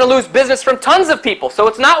 I'm going to lose business from tons of people, so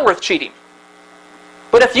it's not worth cheating.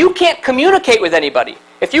 But if you can't communicate with anybody,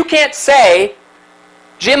 if you can't say,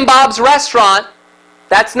 Jim Bob's restaurant,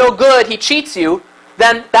 that's no good, he cheats you,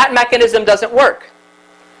 then that mechanism doesn't work.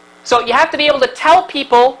 So you have to be able to tell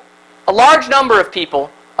people, a large number of people,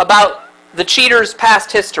 about the cheater's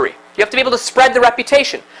past history. You have to be able to spread the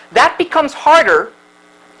reputation. That becomes harder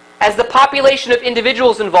as the population of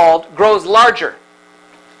individuals involved grows larger.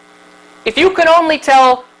 If you can only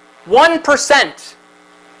tell 1%,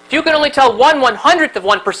 if you can only tell 1/100th of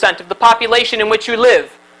 1% of the population in which you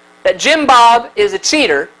live that Jim Bob is a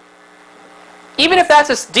cheater, even if that's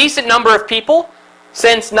a decent number of people,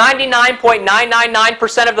 since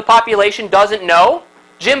 99.999% of the population doesn't know,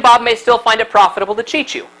 Jim Bob may still find it profitable to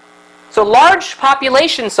cheat you. So large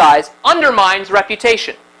population size undermines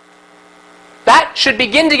reputation. That should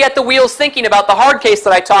begin to get the wheels thinking about the hard case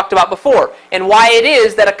that I talked about before, and why it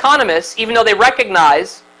is that economists, even though they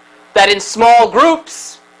recognize that in small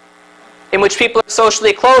groups in which people are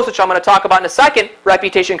socially close, which I'm going to talk about in a second,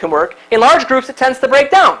 reputation can work. In large groups, it tends to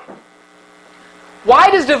break down.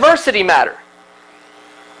 Why does diversity matter?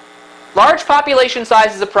 Large population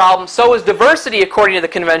size is a problem, so is diversity according to the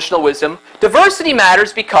conventional wisdom. Diversity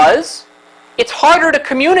matters because it's harder to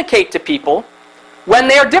communicate to people when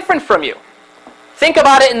they are different from you. Think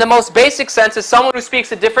about it in the most basic sense as someone who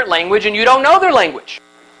speaks a different language and you don't know their language.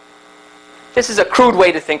 This is a crude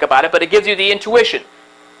way to think about it, but it gives you the intuition.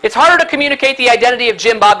 It's harder to communicate the identity of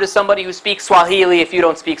Jim Bob to somebody who speaks Swahili if you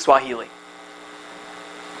don't speak Swahili.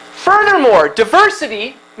 Furthermore,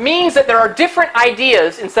 diversity means that there are different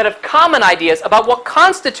ideas instead of common ideas about what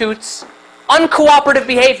constitutes uncooperative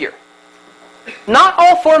behavior. Not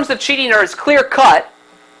all forms of cheating are as clear-cut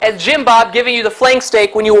as Jim Bob giving you the flank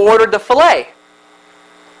steak when you ordered the filet.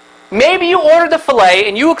 Maybe you ordered the filet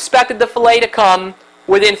and you expected the filet to come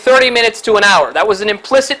within 30 minutes to an hour. That was an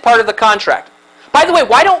implicit part of the contract. By the way,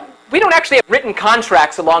 we don't actually have written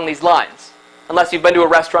contracts along these lines, unless you've been to a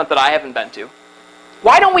restaurant that I haven't been to.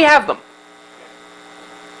 Why don't we have them?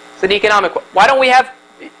 It's an economic. Why don't we have?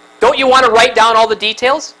 Don't you want to write down all the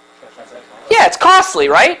details? Yeah, it's costly,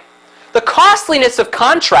 right? The costliness of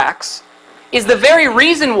contracts is the very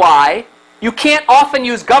reason why you can't often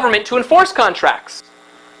use government to enforce contracts.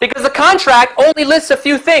 Because the contract only lists a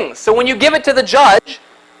few things. So when you give it to the judge,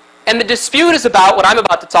 and the dispute is about what I'm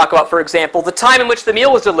about to talk about, for example, the time in which the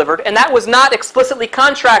meal was delivered, and that was not explicitly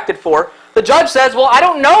contracted for, the judge says, well, I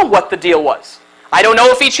don't know what the deal was. I don't know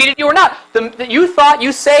if he cheated you or not.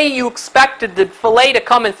 You say you expected the filet to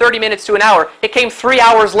come in 30 minutes to an hour. It came 3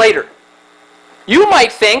 hours later. You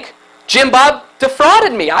might think, Jim Bob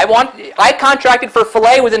defrauded me. I contracted for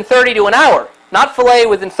filet within 30 to an hour, not filet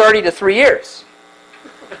within 30 to 3 years.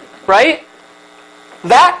 Right?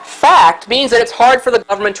 That fact means that it's hard for the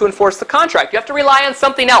government to enforce the contract. You have to rely on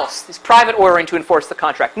something else, this private ordering, to enforce the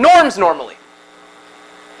contract. Norms normally.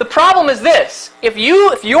 The problem is this. If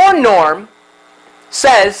your norm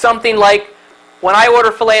says something like, when I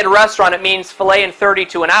order filet at a restaurant, it means filet in 30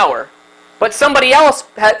 to an hour, but somebody else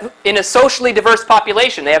in a socially diverse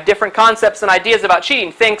population, they have different concepts and ideas about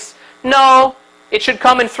cheating, thinks, no, it should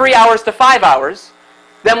come in 3 hours to 5 hours,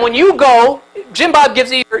 then when you go, Jim Bob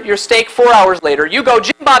gives you your steak 4 hours later, you go,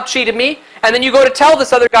 Jim Bob cheated me, and then you go to tell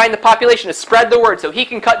this other guy in the population to spread the word so he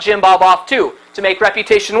can cut Jim Bob off too, to make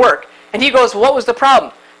reputation work. And he goes, what was the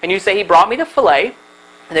problem? And you say, he brought me the filet.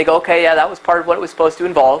 And they go, okay, yeah, that was part of what it was supposed to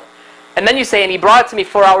involve. And then you say, and he brought it to me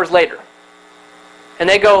 4 hours later. And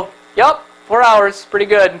they go, yup, 4 hours, pretty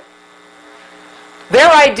good. Their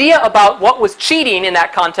idea about what was cheating in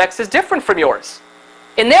that context is different from yours.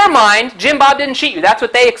 In their mind, Jim Bob didn't cheat you. That's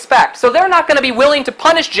what they expect. So they're not going to be willing to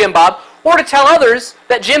punish Jim Bob or to tell others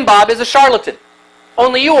that Jim Bob is a charlatan.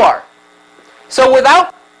 Only you are. So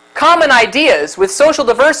without common ideas, with social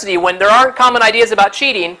diversity, when there aren't common ideas about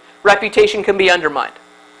cheating, reputation can be undermined.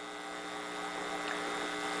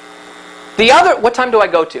 The other, what time do I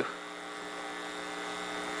go to?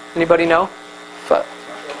 Anybody know?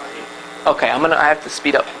 Okay, I have to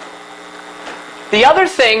speed up. The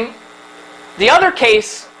other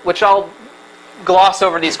case, which I'll gloss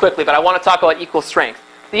over these quickly, but I want to talk about equal strength.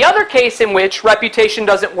 The other case in which reputation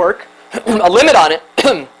doesn't work, a limit on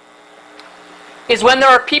it, is when there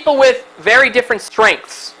are people with very different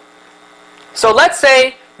strengths. So let's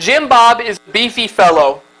say Jim Bob is a beefy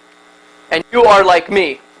fellow, and you are like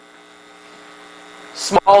me,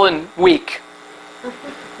 small and weak.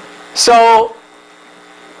 So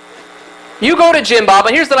you go to Jim Bob,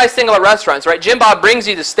 and here's the nice thing about restaurants, right? Jim Bob brings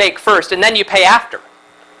you the steak first, and then you pay after.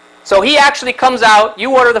 So he actually comes out,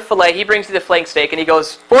 you order the filet, he brings you the flank steak, and he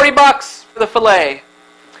goes, 40 bucks for the filet.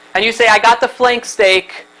 And you say, I got the flank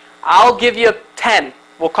steak, I'll give you 10.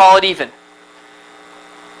 We'll call it even.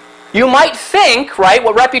 You might think, right,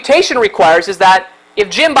 what reputation requires is that if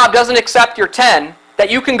Jim Bob doesn't accept your 10, that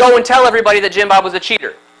you can go and tell everybody that Jim Bob was a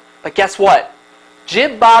cheater. But guess what?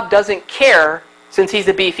 Jim Bob doesn't care since he's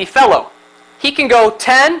a beefy fellow. He can go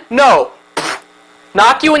 10, no.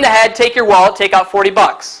 Knock you in the head, take your wallet, take out 40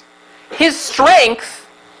 bucks. His strength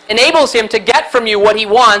enables him to get from you what he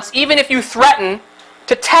wants, even if you threaten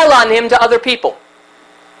to tell on him to other people.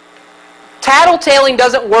 Tattletaling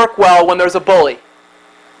doesn't work well when there's a bully.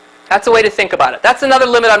 That's a way to think about it. That's another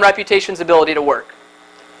limit on reputation's ability to work.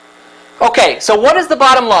 Okay, so what is the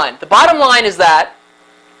bottom line? The bottom line is that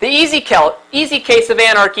the easy case of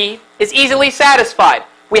anarchy is easily satisfied.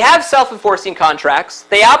 We have self-enforcing contracts.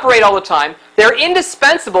 They operate all the time. They're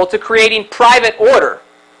indispensable to creating private order.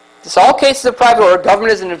 It's all cases of private order.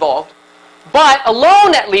 Government isn't involved. But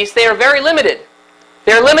alone, at least, they are very limited.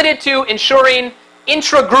 They're limited to ensuring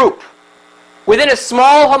intra-group, within a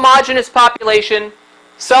small homogeneous population,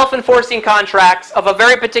 self-enforcing contracts of a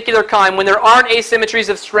very particular kind. When there aren't asymmetries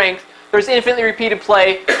of strength, there's infinitely repeated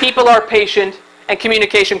play, people are patient, and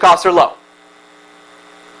communication costs are low.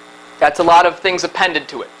 That's a lot of things appended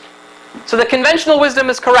to it. So the conventional wisdom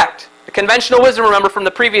is correct. The conventional wisdom, remember from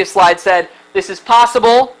the previous slide, said this is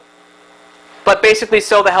possible, but basically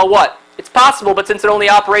so the hell what? It's possible, but since it only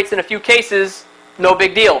operates in a few cases, no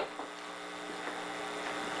big deal.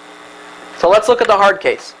 So let's look at the hard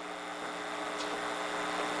case.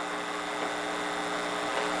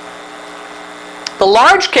 The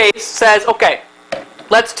large case says, okay,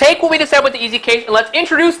 let's take what we just said with the easy case and let's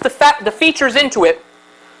introduce the features into it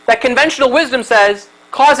that conventional wisdom says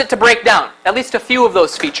cause it to break down, at least a few of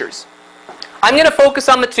those features. I'm going to focus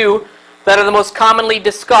on the two that are the most commonly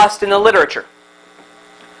discussed in the literature.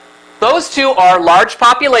 Those two are large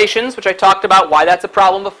populations, which I talked about why that's a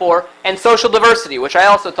problem before, and social diversity, which I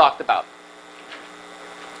also talked about.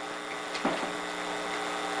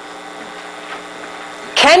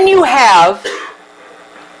 Can you have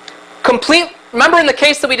remember in the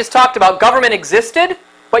case that we just talked about, government existed,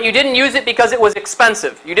 but you didn't use it because it was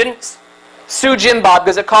expensive. You didn't sue Jim Bob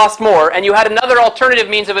because it cost more, and you had another alternative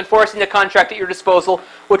means of enforcing the contract at your disposal,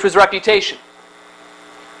 which was reputation.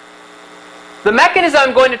 The mechanism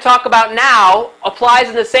I'm going to talk about now applies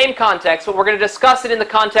in the same context, but we're going to discuss it in the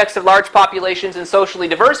context of large populations and socially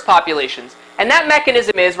diverse populations. And that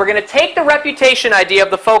mechanism is we're going to take the reputation idea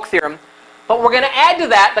of the folk theorem, but we're going to add to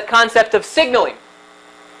that the concept of signaling.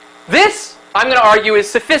 This, I'm going to argue, is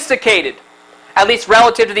sophisticated, at least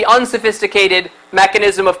relative to the unsophisticated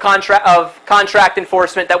mechanism of contract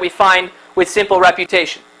enforcement that we find with simple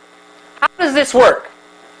reputation. How does this work?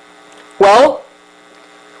 Well,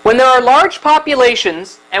 when there are large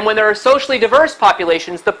populations and when there are socially diverse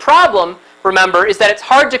populations, the problem, remember, is that it's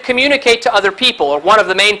hard to communicate to other people, or one of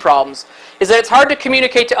the main problems, is that it's hard to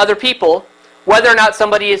communicate to other people whether or not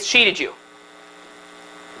somebody has cheated you.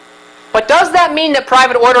 But does that mean that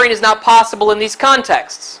private ordering is not possible in these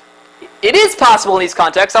contexts? It is possible in these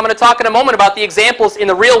contexts. I'm going to talk in a moment about the examples in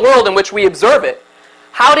the real world in which we observe it.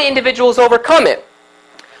 How do individuals overcome it?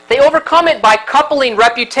 They overcome it by coupling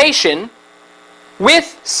reputation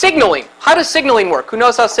with signaling. How does signaling work? Who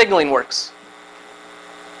knows how signaling works?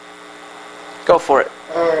 Go for it.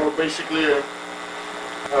 Basically,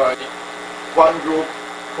 one group,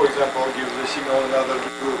 for example, gives a signal to another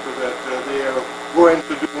group that they are going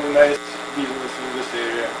to do nice business in this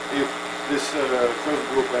area if this first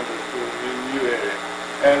group enters to a new area.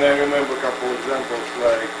 And I remember a couple examples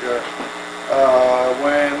like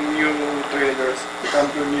when new traders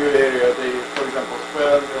come to a new area, they, for example,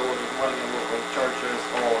 spend a lot of money on local churches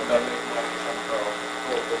or donate money somehow.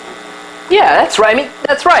 Yeah, that's right. I mean,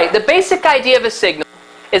 that's right. The basic idea of a signal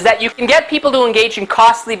is that you can get people to engage in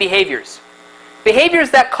costly behaviors. Behaviors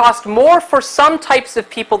that cost more for some types of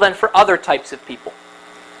people than for other types of people.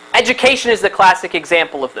 Education is the classic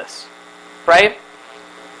example of this, right?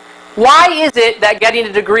 Why is it that getting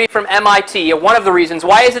a degree from MIT, or one of the reasons,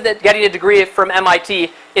 why is it that getting a degree from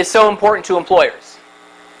MIT is so important to employers?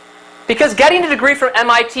 Because getting a degree from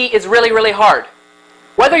MIT is really, really hard.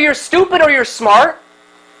 Whether you're stupid or you're smart,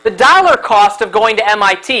 the dollar cost of going to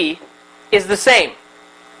MIT is the same.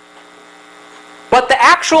 But the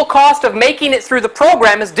actual cost of making it through the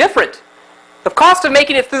program is different. The cost of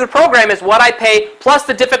making it through the program is what I pay plus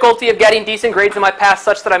the difficulty of getting decent grades in my past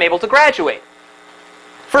such that I'm able to graduate.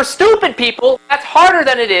 For stupid people, that's harder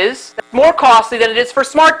than it is, that's more costly than it is for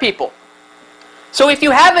smart people. So if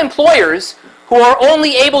you have employers who are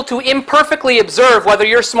only able to imperfectly observe whether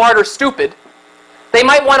you're smart or stupid, they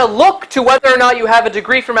might want to look to whether or not you have a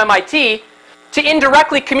degree from MIT to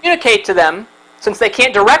indirectly communicate to them, since they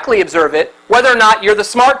can't directly observe it, whether or not you're the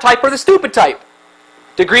smart type or the stupid type.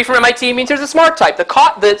 Degree from MIT means there's a smart type.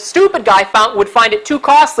 The stupid guy would find it too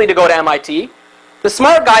costly to go to MIT. The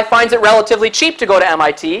smart guy finds it relatively cheap to go to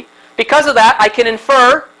MIT. Because of that, I can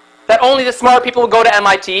infer that only the smart people will go to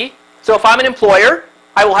MIT. So if I'm an employer,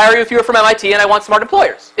 I will hire you if you're from MIT and I want smart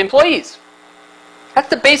employees. That's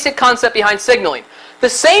the basic concept behind signaling. The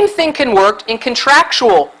same thing can work in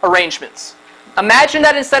contractual arrangements. Imagine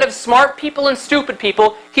that instead of smart people and stupid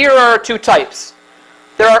people, here are our two types.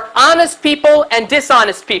 There are honest people and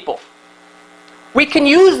dishonest people. We can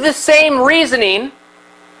use the same reasoning.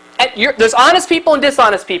 There's honest people and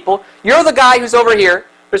dishonest people. You're the guy who's over here.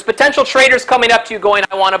 There's potential traders coming up to you going,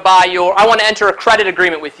 I want to enter a credit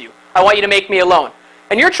agreement with you. I want you to make me a loan.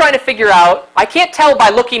 And you're trying to figure out, I can't tell by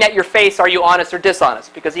looking at your face, are you honest or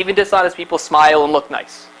dishonest? Because even dishonest people smile and look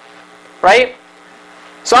nice. Right?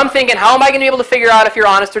 So I'm thinking, how am I going to be able to figure out if you're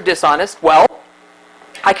honest or dishonest? Well,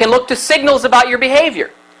 I can look to signals about your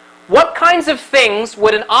behavior. What kinds of things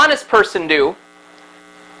would an honest person do,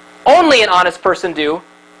 only an honest person do,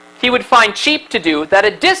 he would find cheap to do, that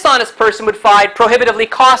a dishonest person would find prohibitively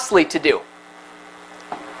costly to do?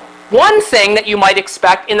 One thing that you might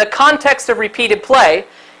expect in the context of repeated play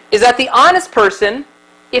is that the honest person,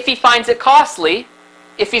 if he finds it costly,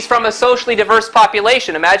 if he's from a socially diverse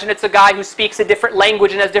population, imagine it's a guy who speaks a different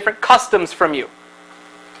language and has different customs from you,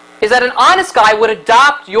 is that an honest guy would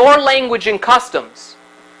adopt your language and customs,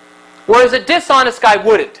 whereas a dishonest guy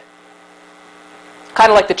wouldn't.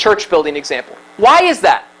 Kind of like the church building example. Why is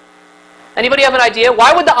that? Anybody have an idea?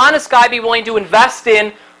 Why would the honest guy be willing to invest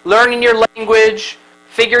in learning your language,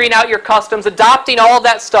 figuring out your customs, adopting all of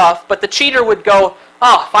that stuff, but the cheater would go,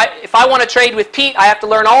 oh, if I want to trade with Pete, I have to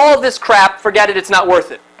learn all of this crap, forget it, it's not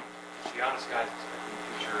worth it. The honest guy's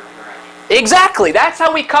expecting future interaction. Exactly. That's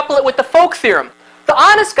how we couple it with the folk theorem. The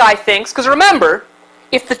honest guy thinks, because remember,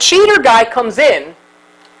 if the cheater guy comes in,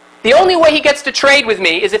 the only way he gets to trade with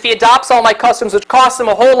me is if he adopts all my customs, which costs him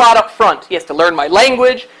a whole lot up front. He has to learn my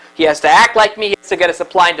language, he has to act like me, he has to get a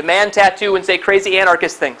supply and demand tattoo and say crazy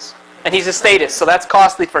anarchist things. And he's a statist, so that's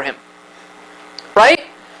costly for him. Right?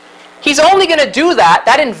 He's only going to do that,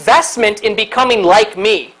 that investment in becoming like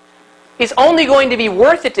me, is only going to be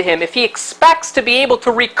worth it to him if he expects to be able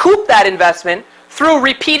to recoup that investment through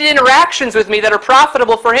repeated interactions with me that are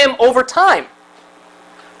profitable for him over time.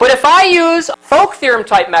 But if I use a folk theorem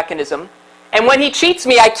type mechanism, and when he cheats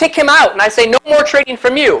me, I kick him out and I say, no more trading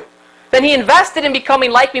from you, then he invested in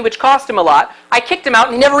becoming like me, which cost him a lot. I kicked him out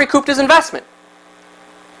and he never recouped his investment.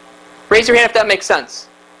 Raise your hand if that makes sense.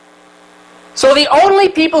 So the only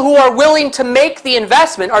people who are willing to make the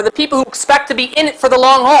investment are the people who expect to be in it for the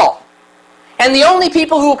long haul. And the only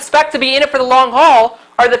people who expect to be in it for the long haul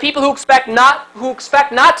are the people who expect not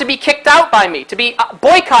to be kicked out by me, to be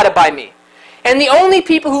boycotted by me. And the only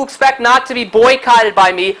people who expect not to be boycotted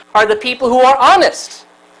by me are the people who are honest,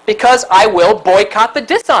 because I will boycott the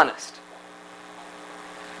dishonest.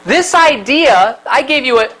 This idea, I gave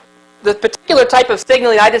you the particular type of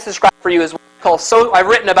signaling I just described for you is what I've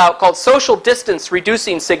written about called social distance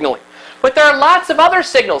reducing signaling. But there are lots of other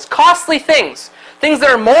signals, costly things that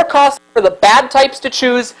are more costly for the bad types to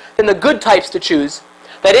choose than the good types to choose,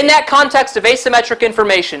 that in that context of asymmetric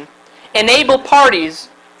information enable parties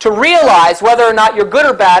to realize whether or not you're good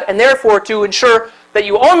or bad, and therefore to ensure that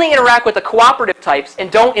you only interact with the cooperative types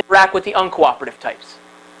and don't interact with the uncooperative types.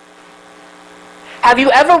 Have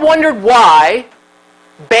you ever wondered why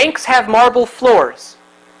banks have marble floors?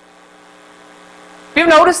 Have you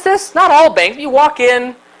noticed this? Not all banks. You walk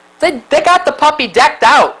in, they got the puppy decked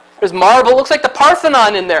out. There's marble, looks like the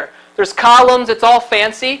Parthenon in there. There's columns, it's all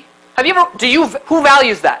fancy. Who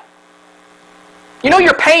values that? You know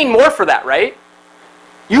you're paying more for that, right?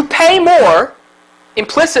 You pay more,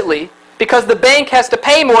 implicitly, because the bank has to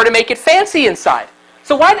pay more to make it fancy inside.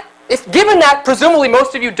 So given that presumably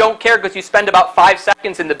most of you don't care because you spend about 5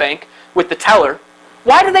 seconds in the bank with the teller,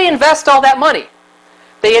 why do they invest all that money?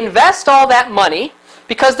 They invest all that money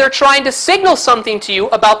because they're trying to signal something to you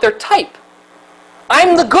about their type.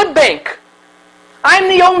 I'm the good bank. I'm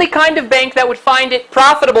the only kind of bank that would find it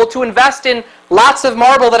profitable to invest in lots of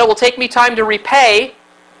marble that it will take me time to repay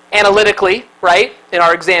analytically, right, in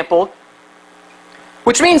our example,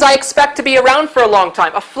 which means I expect to be around for a long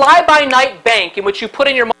time. A fly-by-night bank in which you put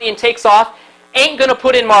in your money and takes off ain't going to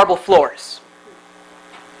put in marble floors.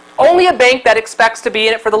 Only a bank that expects to be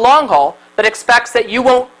in it for the long haul, that expects that you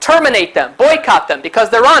won't terminate them, boycott them, because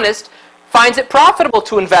they're honest, finds it profitable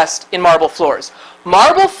to invest in marble floors.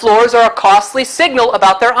 Marble floors are a costly signal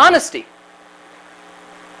about their honesty.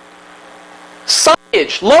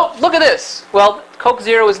 Signage. Look at this. Well, Coke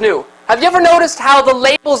Zero is new. Have you ever noticed how the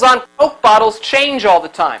labels on Coke bottles change all the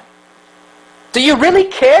time? Do you really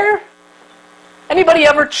care? Anybody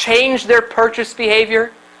ever change their purchase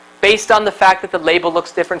behavior based on the fact that the label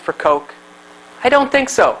looks different for Coke? I don't think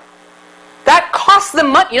so. That costs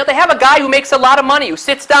them money. You know, they have a guy who makes a lot of money, who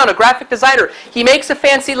sits down, a graphic designer. He makes a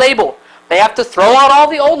fancy label. They have to throw out all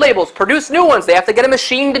the old labels, produce new ones. They have to get a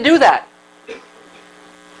machine to do that.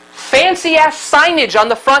 Fancy-ass signage on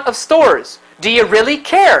the front of stores. Do you really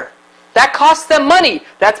care? That costs them money.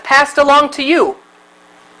 That's passed along to you.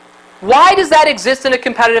 Why does that exist in a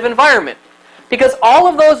competitive environment? Because all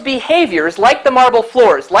of those behaviors, like the marble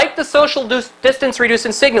floors, like the social distance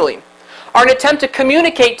reducing signaling, are an attempt to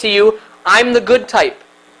communicate to you, I'm the good type.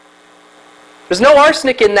 There's no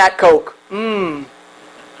arsenic in that Coke.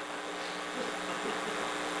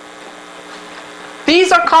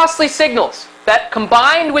 These are costly signals that,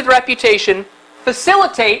 combined with reputation,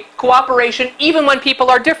 facilitate cooperation even when people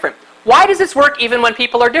are different. Why does this work even when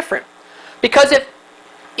people are different? Because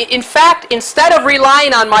in fact, instead of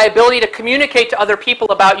relying on my ability to communicate to other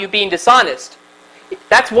people about you being dishonest,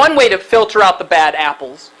 that's one way to filter out the bad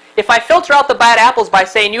apples. If I filter out the bad apples by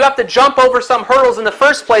saying you have to jump over some hurdles in the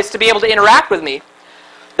first place to be able to interact with me,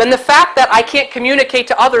 then the fact that I can't communicate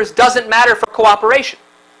to others doesn't matter for cooperation.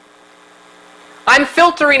 I'm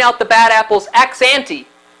filtering out the bad apples ex ante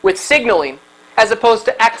with signaling as opposed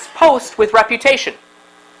to ex post with reputation.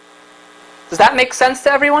 Does that make sense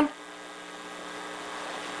to everyone?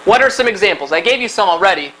 What are some examples? I gave you some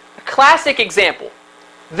already. A classic example.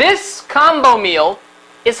 This combo meal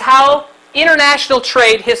is how international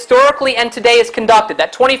trade historically and today is conducted.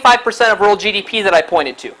 That 25% of world GDP that I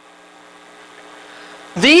pointed to.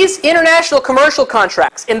 These international commercial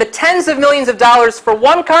contracts in the tens of millions of dollars for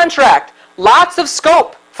one contract, lots of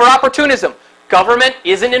scope for opportunism. Government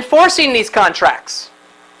isn't enforcing these contracts.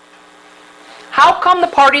 How come the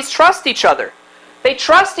parties trust each other? They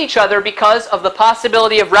trust each other because of the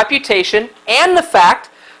possibility of reputation and the fact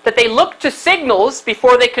that they look to signals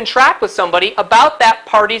before they contract with somebody about that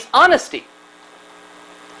party's honesty.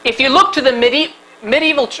 If you look to the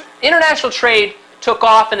medieval international trade took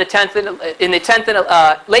off in the 10th and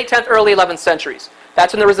late 10th, early 11th centuries.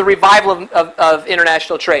 That's when there was a revival of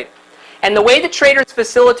international trade. And the way the traders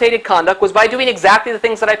facilitated conduct was by doing exactly the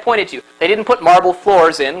things that I pointed to. They didn't put marble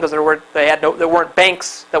floors in because there weren't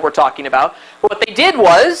banks that we're talking about. But what they did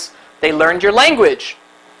was they learned your language.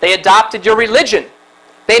 They adopted your religion.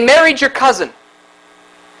 They married your cousin.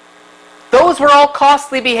 Those were all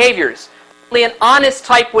costly behaviors only an honest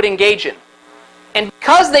type would engage in. And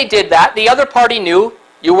because they did that, the other party knew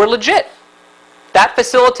you were legit. That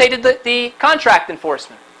facilitated the contract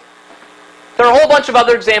enforcement. There are a whole bunch of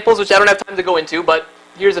other examples which I don't have time to go into, but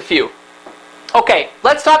here's a few. Okay,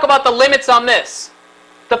 let's talk about the limits on this.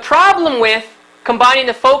 The problem with combining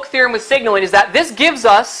the folk theorem with signaling is that this gives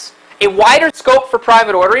us a wider scope for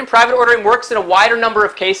private ordering. Private ordering works in a wider number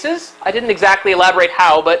of cases. I didn't exactly elaborate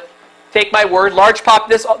how, but take my word.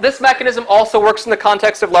 This mechanism also works in the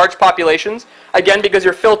context of large populations. Again, because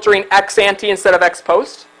you're filtering ex ante instead of ex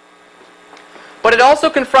post. But it also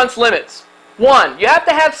confronts limits. One, you have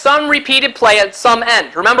to have some repeated play at some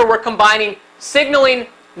end. Remember, we're combining signaling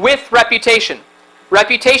with reputation.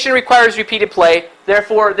 Reputation requires repeated play.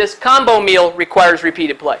 Therefore, this combo meal requires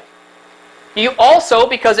repeated play. You also,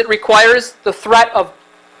 because it requires the threat of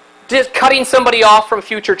cutting somebody off from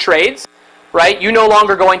future trades, right? You no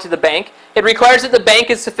longer going to the bank. It requires that the bank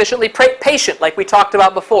is sufficiently patient, like we talked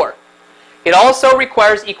about before. It also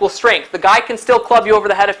requires equal strength. The guy can still club you over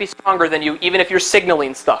the head if he's stronger than you, even if you're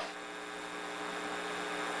signaling stuff.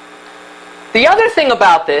 The other thing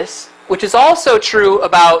about this, which is also true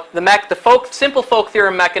about the simple folk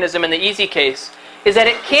theorem mechanism in the easy case, is that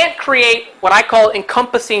it can't create what I call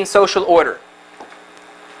encompassing social order.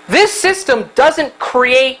 This system doesn't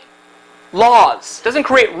create laws, doesn't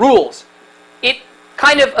create rules. It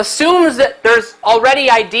kind of assumes that there's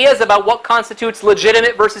already ideas about what constitutes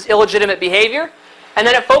legitimate versus illegitimate behavior, and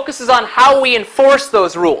then it focuses on how we enforce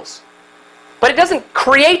those rules. But it doesn't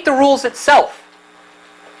create the rules itself.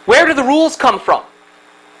 Where do the rules come from?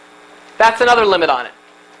 That's another limit on it.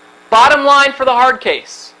 Bottom line for the hard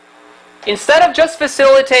case. Instead of just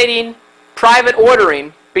facilitating private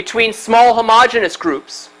ordering between small homogeneous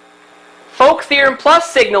groups, folk theorem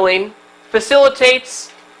plus signaling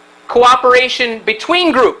facilitates cooperation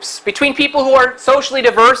between groups, between people who are socially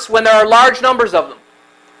diverse when there are large numbers of them.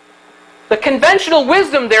 The conventional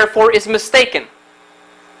wisdom, therefore, is mistaken.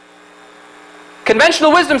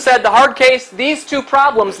 Conventional wisdom said the hard case, these two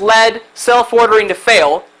problems led self-ordering to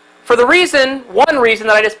fail for the one reason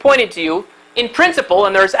that I just pointed to you, in principle,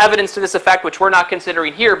 and there's evidence to this effect which we're not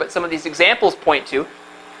considering here, but some of these examples point to,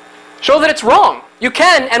 show that it's wrong. You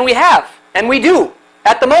can, and we have, and we do,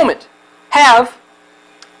 at the moment, have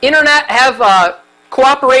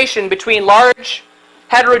cooperation between large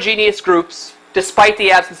heterogeneous groups despite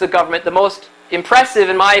the absence of government, the most impressive,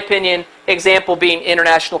 in my opinion, example being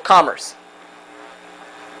international commerce.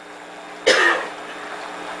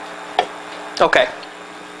 Okay.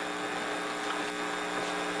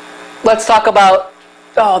 Let's talk about,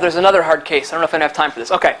 there's another hard case. I don't know if I have time for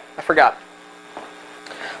this. Okay, I forgot.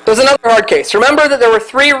 There's another hard case. Remember that there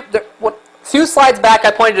were a few slides back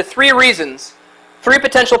I pointed to three reasons, three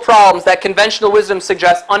potential problems that conventional wisdom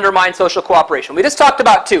suggests undermine social cooperation. We just talked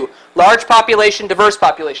about two, large population, diverse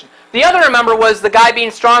population. The other, remember, was the guy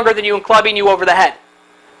being stronger than you and clubbing you over the head.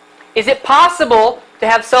 Is it possible to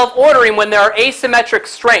have self-ordering when there are asymmetric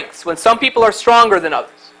strengths, when some people are stronger than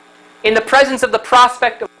others, in the presence of the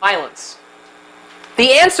prospect of violence?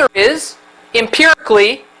 The answer is,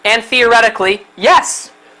 empirically and theoretically,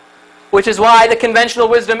 yes. Which is why the conventional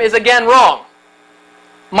wisdom is again wrong.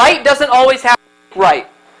 Might doesn't always have to be right.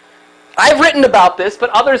 I've written about this, but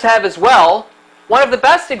others have as well. One of the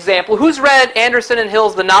best examples, who's read Anderson and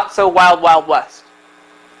Hill's The Not So Wild Wild West?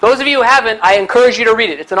 Those of you who haven't, I encourage you to read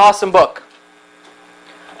it. It's an awesome book.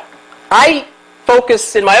 I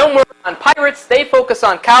focus in my own work on pirates. They focus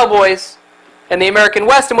on cowboys and the American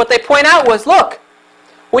West. And what they point out was, look,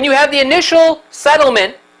 when you have the initial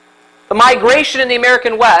settlement, the migration in the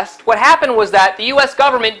American West, what happened was that the U.S.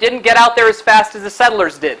 government didn't get out there as fast as the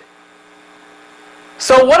settlers did.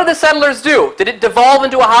 So what did the settlers do? Did it devolve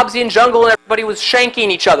into a Hobbesian jungle and everybody was shanking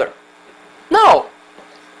each other? No.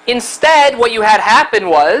 Instead, what you had happen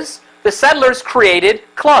was the settlers created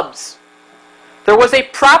clubs. There was a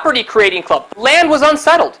property creating club. The land was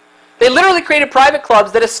unsettled. They literally created private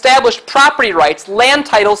clubs that established property rights, land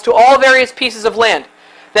titles to all various pieces of land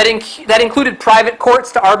that included private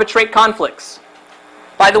courts to arbitrate conflicts.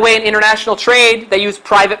 By the way, in international trade, they use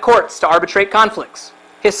private courts to arbitrate conflicts.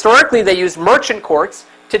 Historically, they used merchant courts.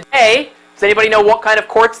 Today, does anybody know what kind of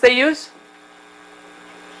courts they use?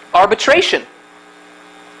 Arbitration.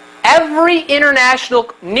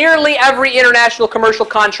 Nearly every international commercial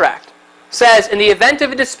contract says, in the event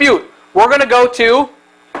of a dispute, we're going to go to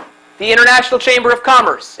the International Chamber of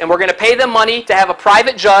Commerce, and we're going to pay them money to have a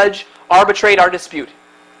private judge arbitrate our dispute.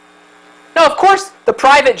 Now, of course, the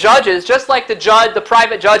private judges, just like the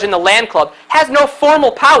private judge in the land club, has no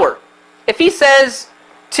formal power. If he says,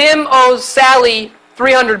 Tim owes Sally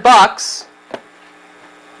 $300,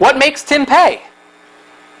 what makes Tim pay?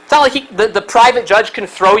 It's not like the private judge can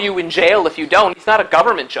throw you in jail if you don't. He's not a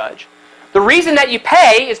government judge. The reason that you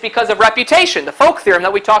pay is because of reputation, the folk theorem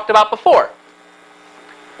that we talked about before.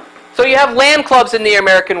 So you have land clubs in the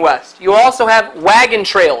American West. You also have wagon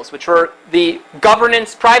trails, which were the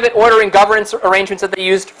governance, private ordering governance arrangements that they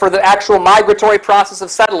used for the actual migratory process of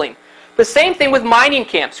settling. The same thing with mining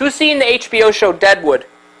camps. Who's seen the HBO show Deadwood?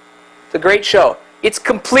 It's a great show. It's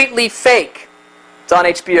completely fake. It's on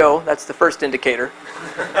HBO. That's the first indicator.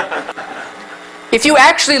 If you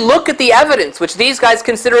actually look at the evidence, which these guys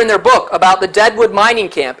consider in their book about the Deadwood mining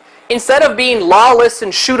camp, instead of being lawless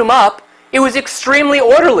and shoot 'em up, it was extremely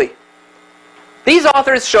orderly. These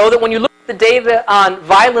authors show that when you look at the data on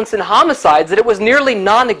violence and homicides, that it was nearly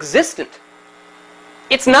non-existent.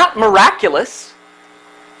 It's not miraculous.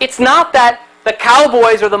 It's not that the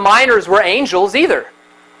cowboys or the miners were angels either.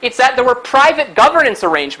 It's that there were private governance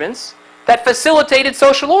arrangements that facilitated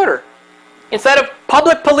social order. Instead of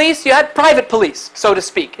public police, you had private police, so to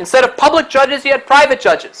speak. Instead of public judges, you had private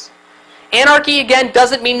judges. Anarchy, again,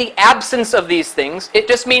 doesn't mean the absence of these things. It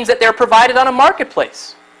just means that they're provided on a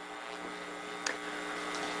marketplace.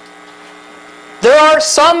 There are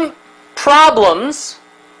some problems,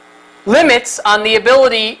 limits on the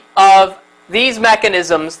ability of these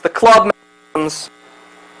mechanisms, the club mechanisms,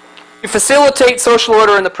 to facilitate social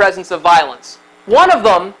order in the presence of violence. One of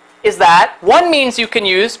them is that, one means you can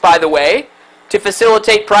use, by the way, to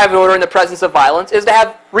facilitate private order in the presence of violence, is to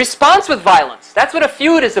have response with violence. That's what a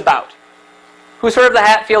feud is about. Who's heard of the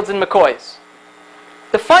Hatfields and McCoys?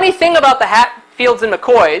 The funny thing about the Hatfields and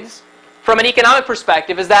McCoys, from an economic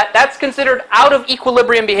perspective, is that that's considered out of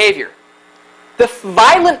equilibrium behavior. The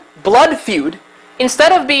violent blood feud,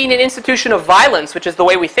 instead of being an institution of violence, which is the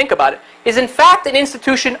way we think about it, is in fact an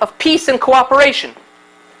institution of peace and cooperation.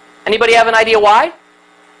 Anybody have an idea why?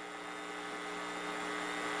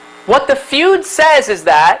 What the feud says is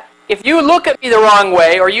that if you look at me the wrong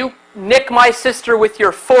way, or you nick my sister with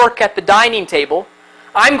your fork at the dining table,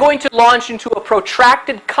 I'm going to launch into a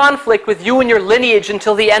protracted conflict with you and your lineage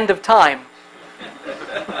until the end of time.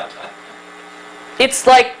 It's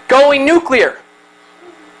like going nuclear.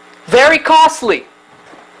 Very costly.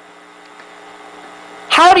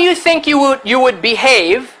 How do you think you would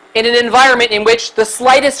behave in an environment in which the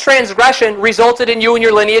slightest transgression resulted in you and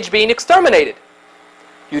your lineage being exterminated?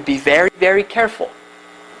 You'd be very, very careful.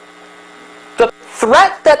 The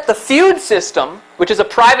threat that the feud system, which is a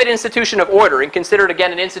private institution of order and considered,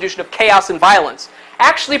 again, an institution of chaos and violence,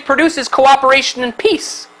 actually produces cooperation and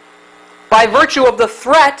peace by virtue of the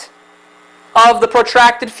threat of the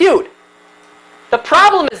protracted feud. The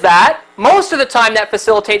problem is that most of the time that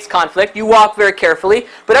facilitates conflict, you walk very carefully,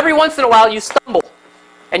 but every once in a while you stumble.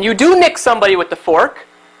 And you do nick somebody with the fork,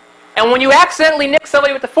 and when you accidentally nick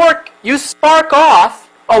somebody with the fork, you spark off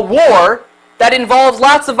a war that involves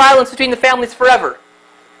lots of violence between the families forever.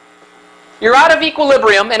 You're out of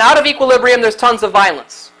equilibrium, and out of equilibrium there's tons of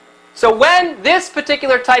violence. So when this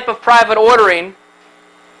particular type of private ordering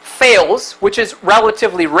fails, which is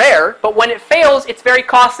relatively rare, but when it fails, it's very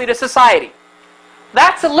costly to society.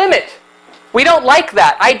 That's a limit. We don't like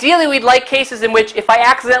that. Ideally, we'd like cases in which if I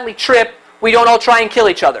accidentally trip, we don't all try and kill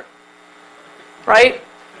each other. Right?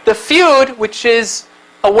 The feud, which is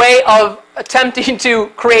a way of attempting to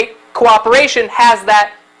create cooperation, has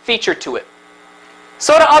that feature to it.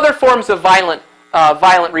 So do other forms of violent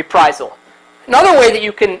reprisal. Another way that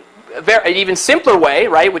you can, an even simpler way,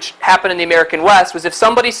 right, which happened in the American West, was if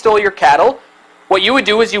somebody stole your cattle, what you would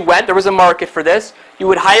do is you went, there was a market for this, you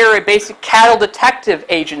would hire a basic cattle detective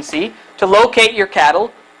agency to locate your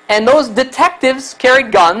cattle, and those detectives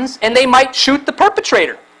carried guns, and they might shoot the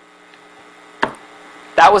perpetrator.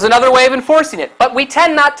 That was another way of enforcing it. But we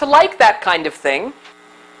tend not to like that kind of thing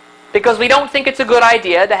because we don't think it's a good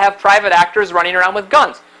idea to have private actors running around with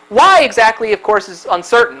guns. Why exactly, of course, is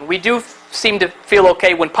uncertain. We do seem to feel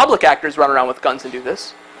okay when public actors run around with guns and do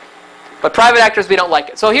this. But private actors, we don't like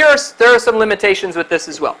it. So there are some limitations with this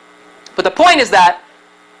as well. But the point is that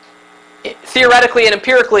theoretically and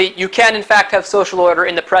empirically, you can in fact have social order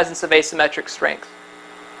in the presence of asymmetric strength.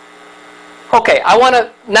 Okay, I want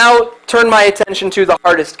to now turn my attention to the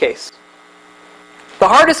hardest case. The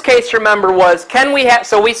hardest case, remember, was can we have,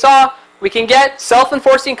 so we saw we can get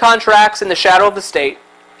self-enforcing contracts in the shadow of the state.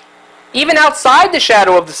 Even outside the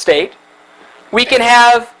shadow of the state, we can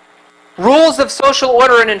have rules of social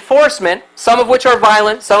order and enforcement, some of which are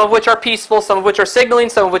violent, some of which are peaceful, some of which are signaling,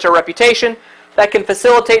 some of which are reputation, that can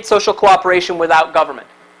facilitate social cooperation without government.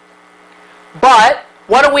 But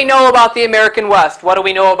what do we know about the American West? What do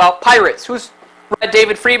we know about pirates? Who's read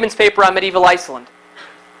David Friedman's paper on medieval Iceland?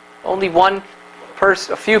 Only one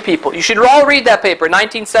person, a few people. You should all read that paper,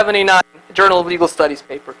 1979, Journal of Legal Studies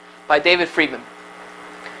paper by David Friedman.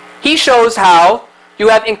 He shows how you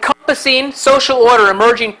have encompassing social order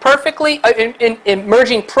emerging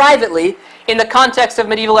emerging privately in the context of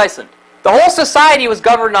medieval Iceland. The whole society was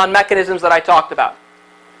governed on mechanisms that I talked about.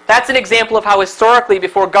 That's an example of how historically,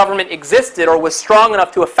 before government existed or was strong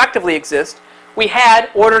enough to effectively exist, we had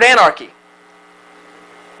ordered anarchy.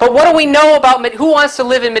 But what do we know about who wants to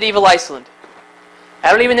live in medieval Iceland?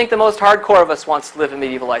 I don't even think the most hardcore of us wants to live in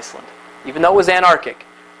medieval Iceland, even though it was anarchic.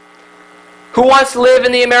 Who wants to live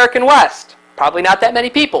in the American West? Probably not that many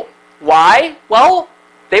people. Why? Well,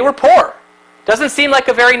 they were poor. Doesn't seem like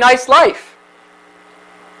a very nice life.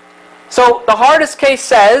 So the hardest case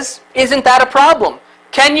says, isn't that a problem?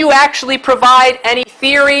 Can you actually provide any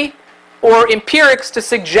theory or empirics to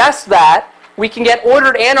suggest that we can get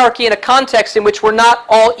ordered anarchy in a context in which we're not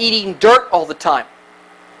all eating dirt all the time?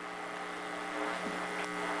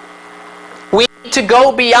 We need to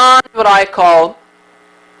go beyond what I call,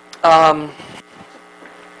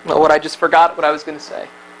 what I just forgot what I was going to say.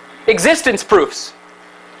 Existence proofs.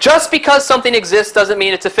 Just because something exists doesn't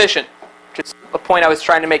mean it's efficient. Which is a point I was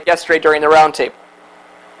trying to make yesterday during the roundtable.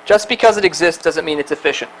 Just because it exists doesn't mean it's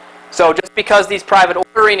efficient. So just because these private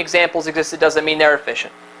ordering examples existed doesn't mean they're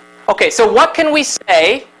efficient. Okay, so what can we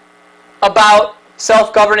say about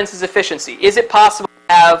self-governance's efficiency? Is it possible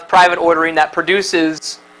to have private ordering that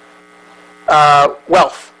produces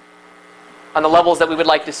wealth on the levels that we would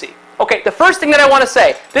like to see? Okay, the first thing that I want to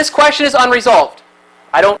say, this question is unresolved.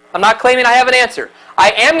 I'm not claiming I have an answer.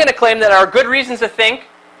 I am going to claim that there are good reasons to think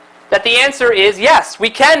that the answer is yes, we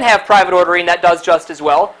can have private ordering that does just as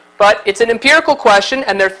well, but it's an empirical question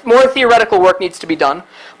and more theoretical work needs to be done.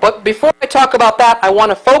 But before I talk about that, I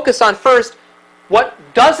want to focus on first what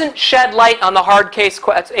doesn't shed light on the hard case,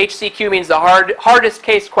 HCQ means the hardest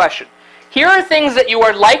case question. Here are things that you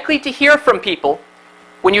are likely to hear from people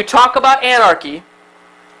when you talk about anarchy.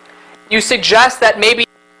 You suggest that maybe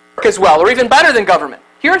work as well, or even better than government.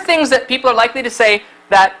 Here are things that people are likely to say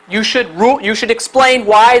that you should explain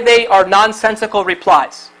why they are nonsensical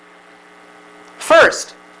replies.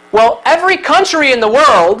 First, well, every country in the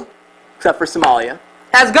world, except for Somalia,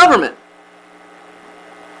 has government.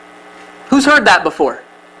 Who's heard that before?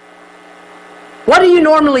 What do you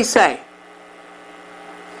normally say?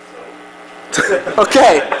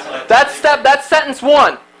 Okay, that's sentence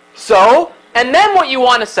one. So, and then what you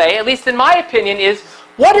want to say, at least in my opinion, is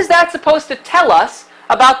what is that supposed to tell us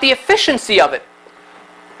about the efficiency of it?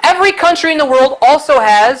 Every country in the world also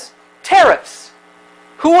has tariffs.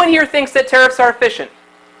 Who in here thinks that tariffs are efficient?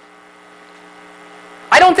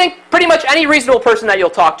 I don't think pretty much any reasonable person that you'll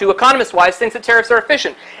talk to, economist-wise, thinks that tariffs are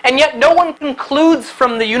efficient. And yet no one concludes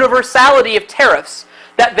from the universality of tariffs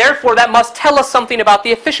that therefore that must tell us something about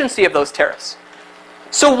the efficiency of those tariffs.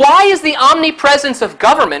 So why is the omnipresence of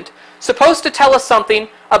government supposed to tell us something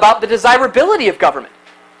about the desirability of government?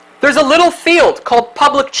 There's a little field called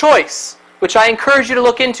public choice, which I encourage you to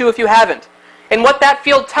look into if you haven't. And what that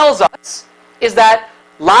field tells us is that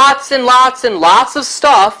lots and lots and lots of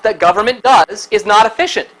stuff that government does is not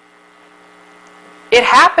efficient. It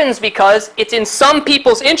happens because it's in some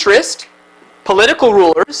people's interest, political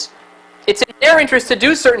rulers, it's in their interest to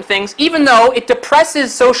do certain things even though it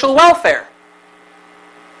depresses social welfare.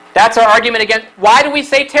 That's our argument against why do we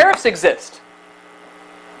say tariffs exist?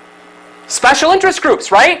 Special interest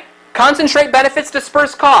groups, right? Concentrate benefits,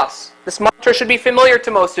 disperse costs. This mantra should be familiar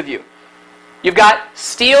to most of you. You've got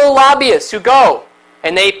steel lobbyists who go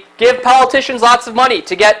and they give politicians lots of money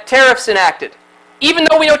to get tariffs enacted. Even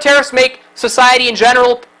though we know tariffs make society in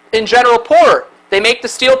general poorer, they make the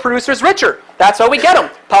steel producers richer. That's how we get them.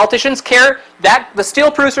 Politicians care that the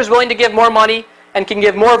steel producer is willing to give more money and can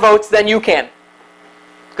give more votes than you can.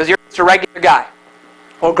 Because you're just a regular guy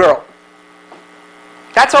or girl.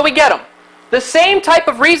 That's how we get them. The same type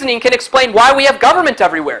of reasoning can explain why we have government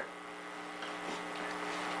everywhere.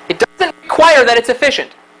 It doesn't require that it's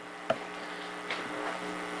efficient.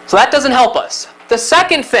 So that doesn't help us. The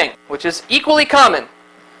second thing, which is equally common,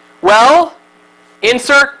 well,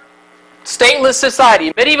 insert stateless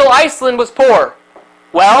society. Medieval Iceland was poor.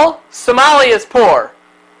 Well, Somalia is poor.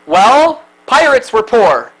 Well, pirates were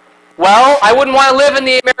poor. Well, I wouldn't want to live in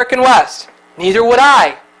the American West. Neither would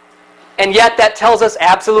I. And yet that tells us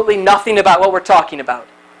absolutely nothing about what we're talking about.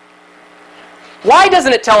 Why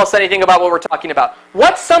doesn't it tell us anything about what we're talking about?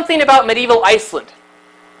 What's something about medieval Iceland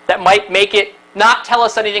that might make it not tell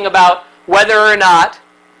us anything about whether or not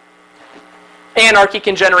anarchy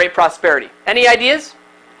can generate prosperity? Any ideas?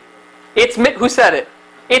 Who said it?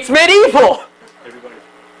 It's medieval.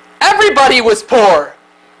 Everybody was poor.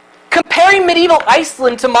 Comparing medieval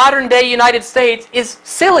Iceland to modern day United States is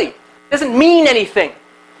silly. It doesn't mean anything.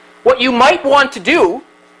 What you might want to do,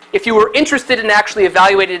 if you were interested in actually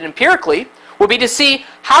evaluating it empirically, would be to see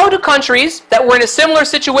how do countries that were in a similar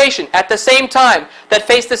situation at the same time, that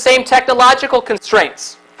faced the same technological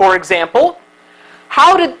constraints, for example,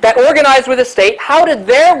 that organized with a state, how did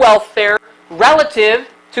their wealth fare relative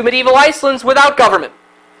to medieval Iceland's without government?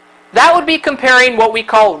 That would be comparing what we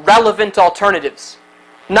call relevant alternatives.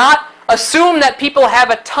 Not assume that people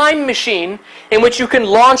have a time machine in which you can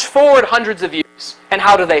launch forward hundreds of years, and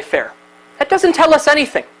how do they fare? That doesn't tell us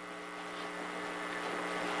anything.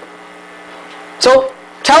 So,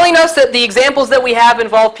 telling us that the examples that we have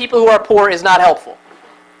involve people who are poor is not helpful.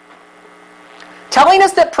 Telling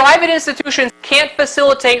us that private institutions can't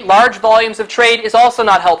facilitate large volumes of trade is also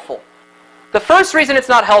not helpful. The first reason it's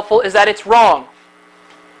not helpful is that it's wrong.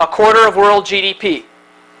 A quarter of world GDP.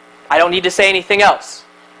 I don't need to say anything else.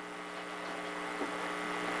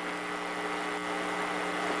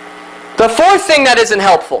 The fourth thing that isn't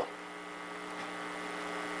helpful.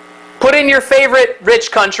 Put in your favorite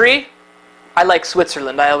rich country. I like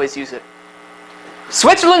Switzerland. I always use it.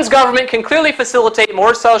 Switzerland's government can clearly facilitate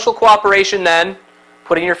more social cooperation than,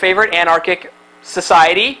 put in your favorite anarchic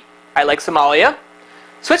society. I like Somalia.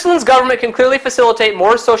 Switzerland's government can clearly facilitate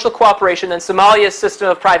more social cooperation than Somalia's system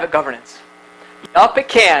of private governance. Yup, it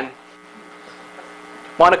can.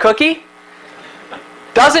 Want a cookie?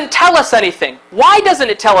 Doesn't tell us anything. Why doesn't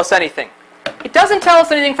it tell us anything? It doesn't tell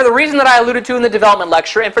us anything for the reason that I alluded to in the development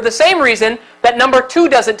lecture, and for the same reason that number 2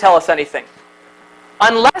 doesn't tell us anything.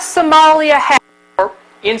 Unless Somalia has, or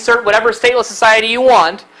insert whatever stateless society you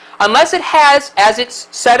want, unless it has as its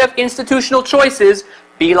set of institutional choices,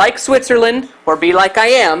 be like Switzerland or be like I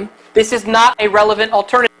am, this is not a relevant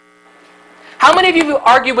alternative. How many of you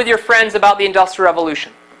argue with your friends about the Industrial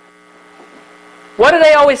Revolution? What do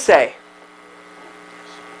they always say?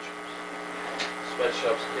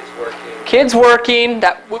 Sweatshops, kids working. Kids working,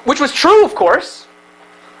 which was true, of course.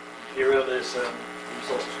 Imperialism,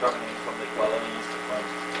 resources coming in from the colonies to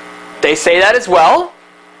fund. They say that as well.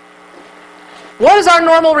 What is our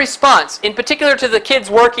normal response, in particular to the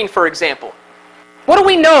kids working, for example? What do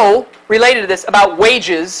we know related to this about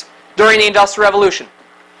wages during the Industrial Revolution?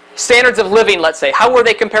 Standards of living, let's say. How were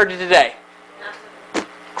they compared to today?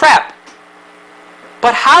 Crap.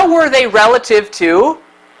 But how were they relative to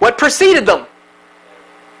what preceded them?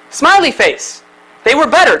 Smiley face. They were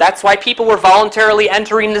better. That's why people were voluntarily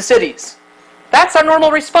entering the cities. That's our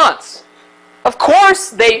normal response. Of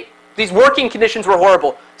course, these working conditions were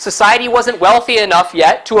horrible. Society wasn't wealthy enough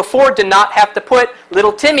yet to afford to not have to put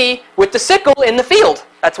little Timmy with the sickle in the field.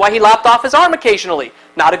 That's why he lopped off his arm occasionally.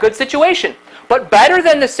 Not a good situation. But better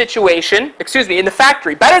than the situation, in the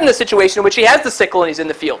factory, better than the situation in which he has the sickle and he's in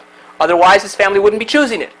the field. Otherwise, his family wouldn't be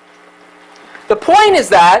choosing it. The point is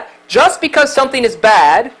that just because something is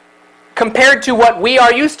bad compared to what we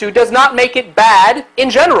are used to does not make it bad in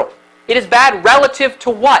general. It is bad relative to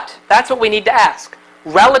what? That's what we need to ask.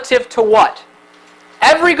 Relative to what?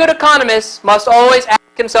 Every good economist must always ask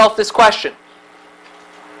himself this question.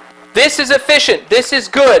 This is efficient, this is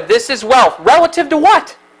good, this is wealth. Relative to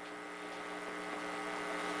what?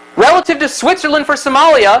 Relative to Switzerland for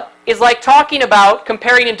Somalia is like talking about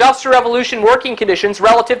comparing Industrial Revolution working conditions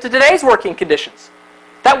relative to today's working conditions.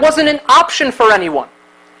 That wasn't an option for anyone.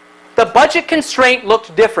 The budget constraint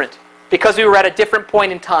looked different because we were at a different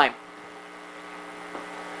point in time.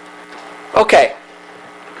 Okay.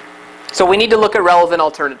 So we need to look at relevant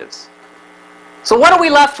alternatives. So what are we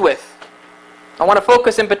left with? I want to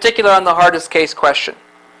focus in particular on the hardest case question.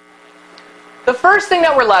 The first thing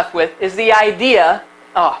that we're left with is the idea,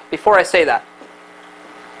 before I say that,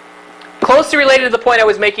 closely related to the point I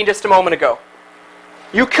was making just a moment ago.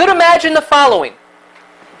 You could imagine the following.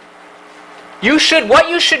 What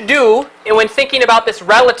you should do when thinking about this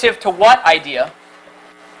relative to what idea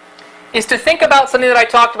is to think about something that I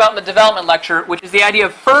talked about in the development lecture, which is the idea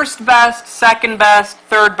of first best, second best,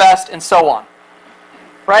 third best, and so on.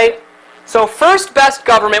 Right? So first best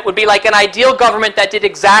government would be like an ideal government that did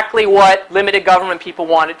exactly what limited government people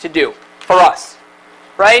want it to do for us.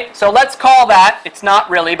 Right? So let's call that, it's not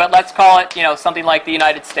really, but let's call it, something like the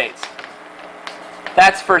United States.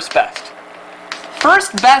 That's first best.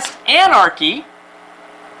 First best anarchy,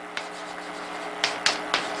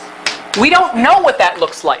 we don't know what that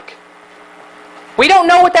looks like. We don't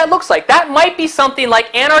know what that looks like. That might be something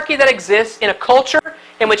like anarchy that exists in a culture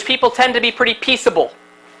in which people tend to be pretty peaceable,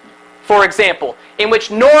 for example, in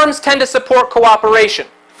which norms tend to support cooperation,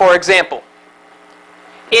 for example,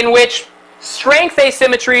 in which strength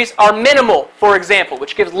asymmetries are minimal, for example,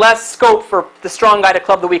 which gives less scope for the strong guy to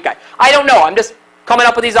club the weak guy. I don't know. I'm just coming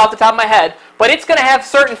up with these off the top of my head, but it's going to have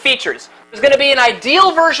certain features. There's going to be an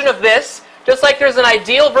ideal version of this, just like there's an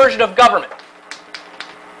ideal version of government.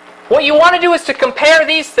 What you want to do is to compare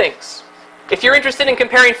these things. If you're interested in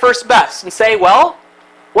comparing first best and say, well,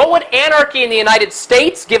 what would anarchy in the United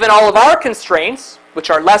States, given all of our constraints, which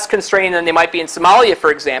are less constrained than they might be in Somalia, for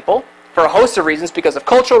example, for a host of reasons, because of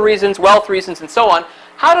cultural reasons, wealth reasons, and so on,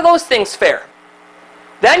 how do those things fare?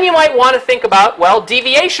 Then you might want to think about, well,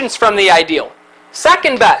 deviations from the ideal.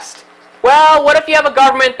 Second best. Well, what if you have a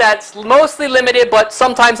government that's mostly limited but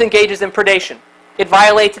sometimes engages in predation? It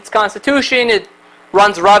violates its constitution, it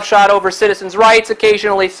runs roughshod over citizens' rights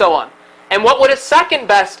occasionally, so on. And what would a second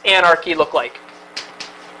best anarchy look like?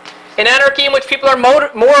 An anarchy in which people are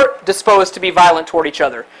more disposed to be violent toward each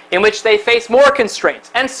other, in which they face more constraints,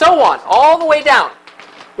 and so on, all the way down.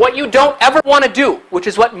 What you don't ever want to do, which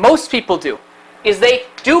is what most people do, is they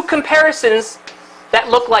do comparisons that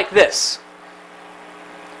look like this.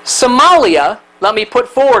 Somalia, let me put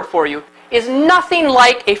forward for you, is nothing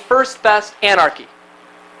like a first best anarchy.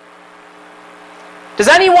 Does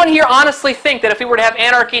anyone here honestly think that if we were to have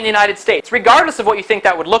anarchy in the United States, regardless of what you think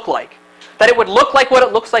that would look like, that it would look like what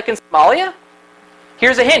it looks like in Somalia?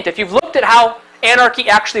 Here's a hint. If you've looked at how anarchy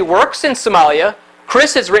actually works in Somalia,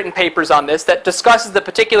 Chris has written papers on this that discusses the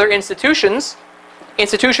particular institutions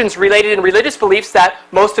related in religious beliefs that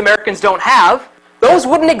most Americans don't have. Those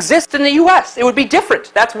wouldn't exist in the US. It would be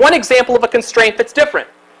different. That's one example of a constraint that's different.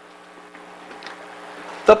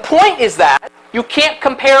 The point is that you can't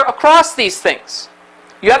compare across these things.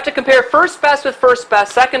 You have to compare first best with first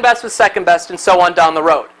best, second best with second best, and so on down the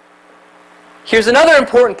road. Here's another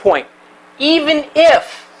important point. Even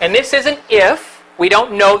if, and this isn't if, we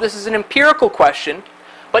don't know, this is an empirical question,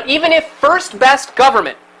 but even if first best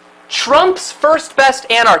government trumps first best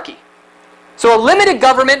anarchy, so a limited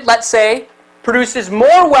government, let's say, produces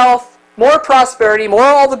more wealth, more prosperity, more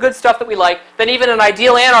all the good stuff that we like than even an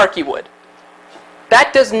ideal anarchy would.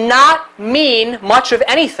 That does not mean much of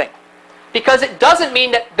anything, because it doesn't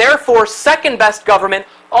mean that therefore second best government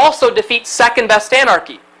also defeats second best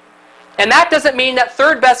anarchy. And that doesn't mean that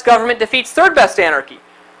third best government defeats third best anarchy.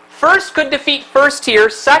 First could defeat first here,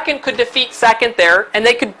 second could defeat second there, and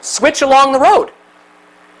they could switch along the road.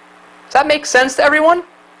 Does that make sense to everyone?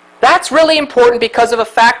 That's really important because of a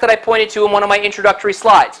fact that I pointed to in one of my introductory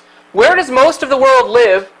slides. Where does most of the world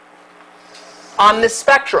live on this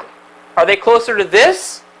spectrum? Are they closer to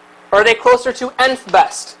this, or are they closer to nth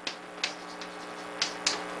best?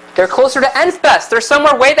 They're closer to nth best. They're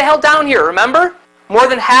somewhere way the hell down here, remember? More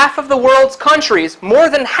than half of the world's countries, more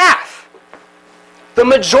than half. The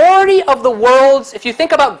majority of the world's, if you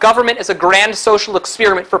think about government as a grand social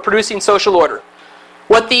experiment for producing social order,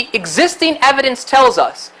 what the existing evidence tells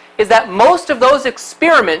us is that most of those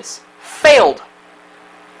experiments failed.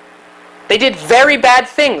 They did very bad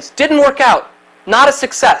things, didn't work out, not a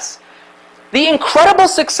success. The incredible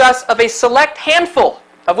success of a select handful,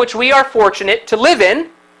 of which we are fortunate to live in,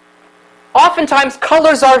 oftentimes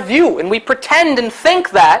colors our view, and we pretend and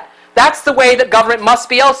think that that's the way that government must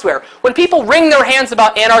be elsewhere. When people wring their hands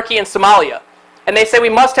about anarchy in Somalia, and they say we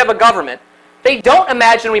must have a government, they don't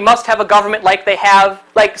imagine we must have a government like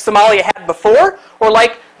Somalia had before, or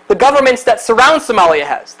like the governments that surround Somalia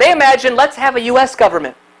has. They imagine, let's have a US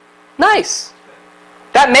government. Nice.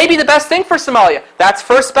 That may be the best thing for Somalia. That's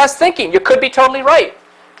first best thinking. You could be totally right.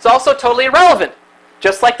 It's also totally irrelevant.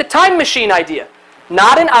 Just like the time machine idea.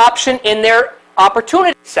 Not an option in their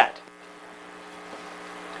opportunity set.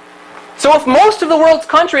 So if most of the world's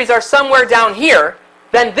countries are somewhere down here,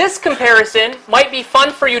 then this comparison might be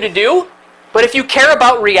fun for you to do, but if you care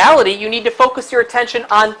about reality, you need to focus your attention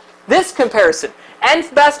on this comparison.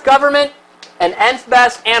 Nth best government and nth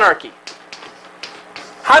best anarchy.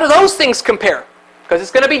 How do those things compare? Because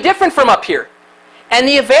it's going to be different from up here. And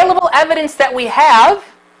the available evidence that we have,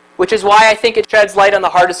 which is why I think it sheds light on the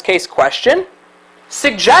hardest case question,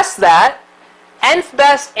 suggests that nth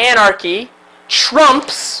best anarchy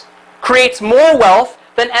creates more wealth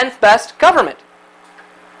than nth best government.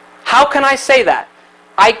 How can I say that?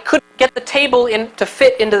 I couldn't get the table to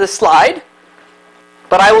fit into the slide,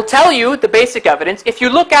 but I will tell you the basic evidence. If you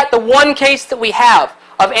look at the one case that we have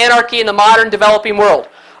of anarchy in the modern developing world,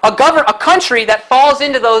 a country that falls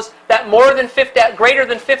into those that greater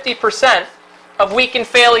than 50% of weak and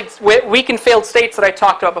failed states that I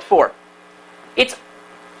talked about before. It's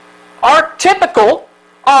are typical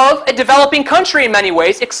of a developing country in many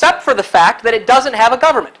ways, except for the fact that it doesn't have a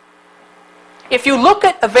government. If you look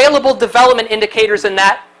at available development indicators in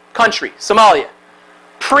that country, Somalia,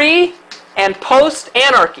 pre and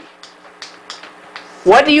post-anarchy,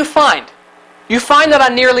 what do you find? You find that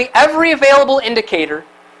on nearly every available indicator,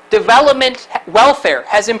 development welfare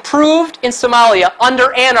has improved in Somalia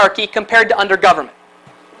under anarchy compared to under government.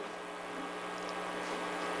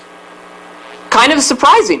 Kind of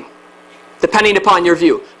surprising, depending upon your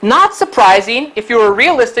view. Not surprising if you're a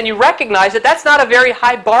realist and you recognize that that's not a very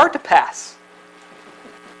high bar to pass.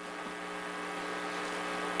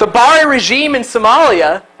 The Bari regime in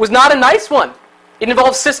Somalia was not a nice one. It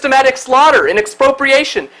involved systematic slaughter and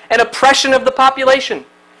expropriation and oppression of the population.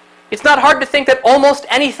 It's not hard to think that almost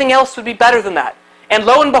anything else would be better than that. And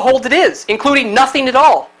lo and behold it is, including nothing at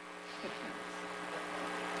all.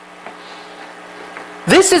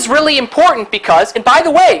 This is really important because, and by the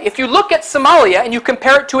way, if you look at Somalia and you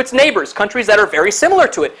compare it to its neighbors, countries that are very similar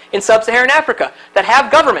to it in sub-Saharan Africa, that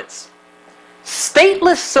have governments,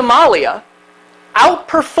 stateless Somalia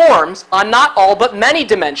outperforms, on not all but many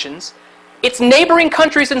dimensions, its neighboring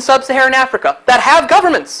countries in sub-Saharan Africa that have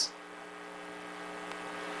governments.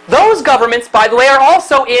 Those governments, by the way, are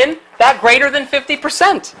also in that greater than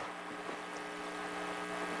 50%.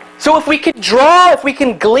 So if we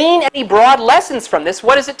can glean any broad lessons from this,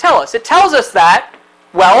 what does it tell us? It tells us that,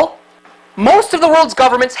 well, most of the world's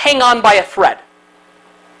governments hang on by a thread.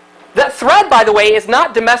 That thread, by the way, is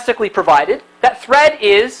not domestically provided. That thread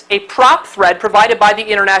is a prop thread provided by the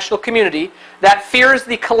international community that fears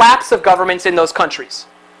the collapse of governments in those countries.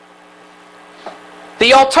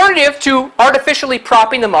 The alternative to artificially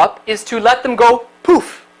propping them up is to let them go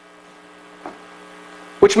poof,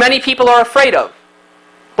 which many people are afraid of.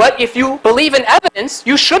 But if you believe in evidence,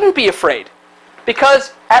 you shouldn't be afraid.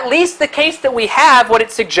 Because at least the case that we have, what it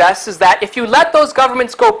suggests is that if you let those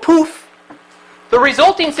governments go poof, the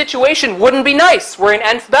resulting situation wouldn't be nice. We're in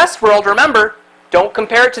nth best world, remember. Don't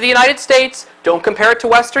compare it to the United States. Don't compare it to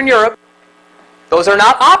Western Europe. Those are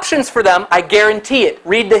not options for them, I guarantee it.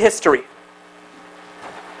 Read the history.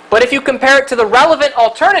 But if you compare it to the relevant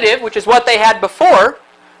alternative, which is what they had before,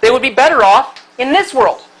 they would be better off in this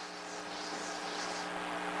world.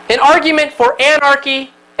 An argument for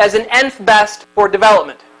anarchy as an nth best for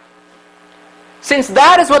development. Since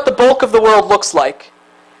that is what the bulk of the world looks like,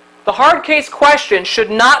 the hard case question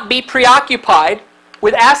should not be preoccupied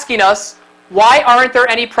with asking us, why aren't there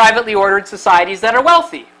any privately ordered societies that are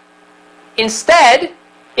wealthy? Instead,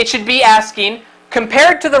 it should be asking,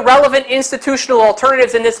 compared to the relevant institutional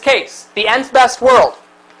alternatives in this case, the nth best world,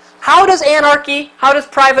 how does anarchy, how does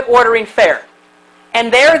private ordering fare?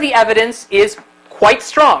 And there the evidence is quite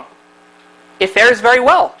strong. It fares very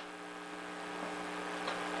well.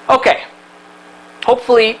 Okay.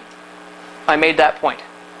 Hopefully, I made that point.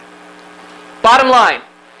 Bottom line,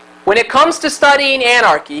 when it comes to studying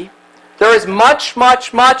anarchy, there is much,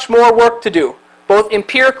 much, much more work to do, both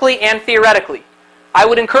empirically and theoretically. I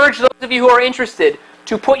would encourage those of you who are interested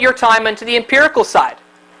to put your time into the empirical side.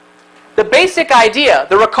 The basic idea,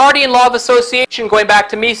 the Ricardian law of association, going back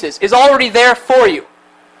to Mises, is already there for you.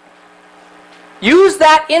 Use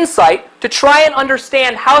that insight to try and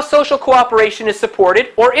understand how social cooperation is supported,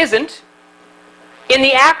 or isn't, in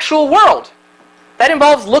the actual world. That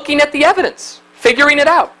involves looking at the evidence, figuring it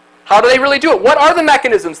out. How do they really do it? What are the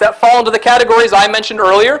mechanisms that fall into the categories I mentioned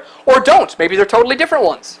earlier, or don't? Maybe they're totally different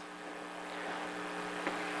ones.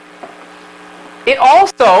 It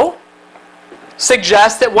also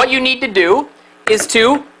suggests that what you need to do is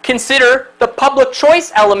to consider the public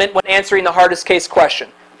choice element when answering the hardest case question.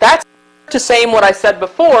 That's to say what I said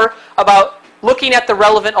before about looking at the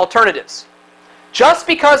relevant alternatives. Just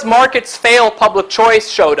because markets fail, public choice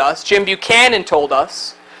showed us, Jim Buchanan told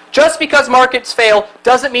us, just because markets fail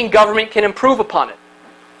doesn't mean government can improve upon it.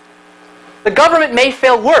 The government may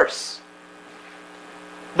fail worse.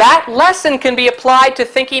 That lesson can be applied to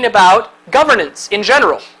thinking about governance in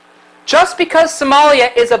general. Just because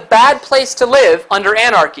Somalia is a bad place to live under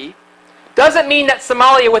anarchy, doesn't mean that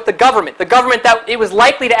Somalia with the government that it was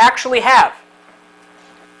likely to actually have.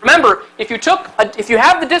 Remember, if you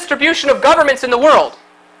have the distribution of governments in the world,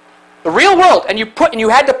 the real world, and you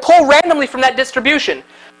had to pull randomly from that distribution,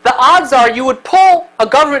 the odds are you would pull a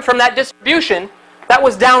government from that distribution that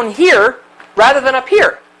was down here rather than up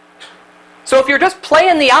here. So if you're just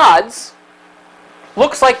playing the odds,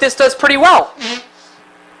 looks like this does pretty well.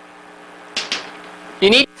 You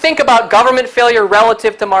need to think about government failure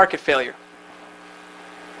relative to market failure.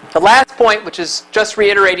 The last point, which is just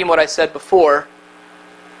reiterating what I said before,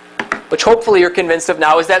 which hopefully you're convinced of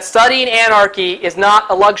now, is that studying anarchy is not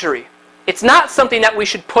a luxury. It's not something that we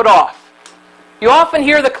should put off. You often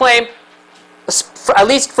hear the claim, at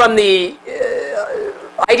least from the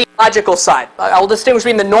ideological side. I'll distinguish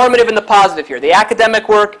between the normative and the positive here, the academic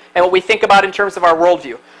work and what we think about in terms of our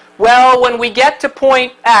worldview. Well, when we get to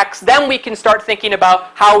point X, then we can start thinking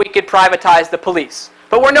about how we could privatize the police.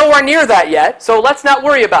 But we're nowhere near that yet, so let's not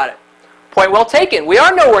worry about it. Point well taken. We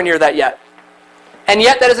are nowhere near that yet. And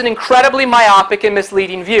yet that is an incredibly myopic and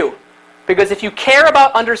misleading view. Because if you care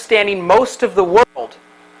about understanding most of the world,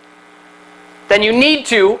 then you need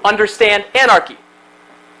to understand anarchy.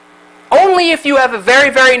 Only if you have a very,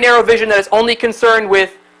 very narrow vision that is only concerned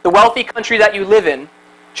with the wealthy country that you live in,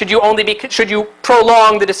 should you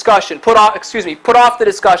prolong the discussion, put off the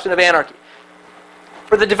discussion of anarchy.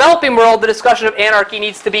 For the developing world, the discussion of anarchy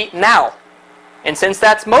needs to be now. And since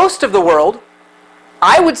that's most of the world,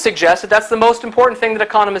 I would suggest that that's the most important thing that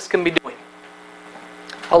economists can be doing.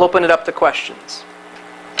 I'll open it up to questions.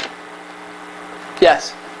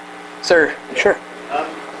 Yes, sir. Sure.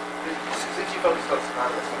 Since you focused on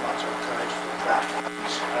Somalia so much, I'm kind of interested in that.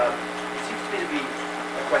 It seems to me to be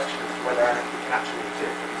a question as to whether anarchy can actually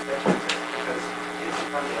exist in these states. Because in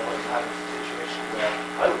Somalia, what you have is a situation where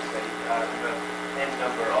I would say you have n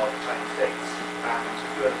number of tiny states, and if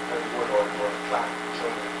you have a warlord or a clan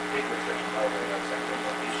controlling a big restriction by the sector of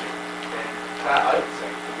the issue, then I would say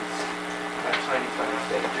it is a tiny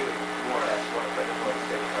state doing more or less what a federal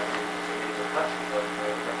state might do to a country or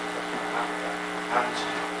the rest of Africa. And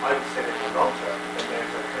I would say that in the long term, then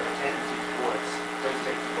there's a kind of tendency towards those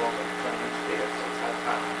states involved in trying to interfere, so it's how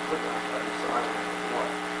fast you put that, but it's Somalia and the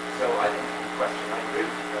north. So I think the question, I agree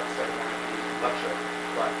with you that setting anarchy is luxury,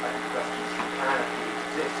 but I think the question is, can anarchy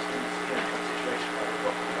exist in a situation where we're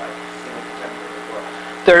talking about in a contemporary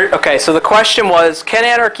world? Okay, so the question was, can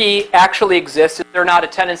anarchy actually exist? Is there not a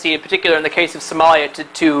tendency, in particular in the case of Somalia,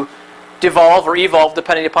 to devolve or evolve,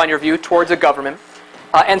 depending upon your view, towards a government?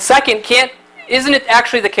 And second, isn't it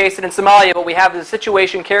actually the case that in Somalia what we have is a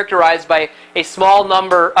situation characterized by a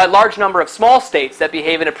large number of small states that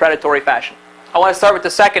behave in a predatory fashion? I want to start with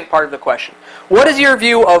the second part of the question. What is your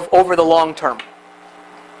view of over the long term?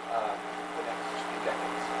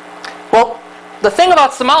 Well, the thing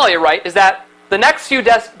about Somalia, right, is that the next few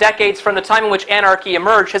decades from the time in which anarchy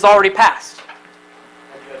emerged has already passed.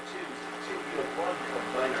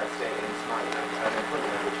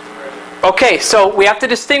 Okay, so we have to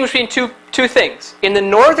distinguish between two things. In the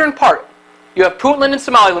northern part, you have Puntland and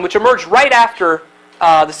Somaliland, which emerged right after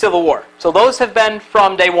the Civil War. So those have been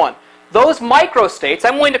from day one. Those microstates,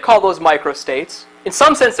 I'm willing to call those microstates. In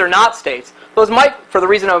some sense, they're not states. For the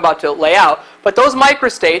reason I'm about to lay out. But those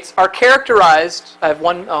microstates are characterized.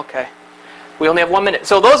 We only have 1 minute.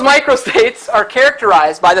 So those microstates are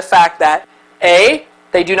characterized by the fact that A,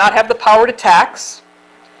 they do not have the power to tax,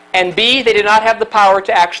 and B, they do not have the power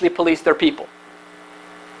to actually police their people.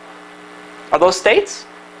 Are those states?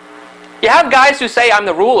 You have guys who say, I'm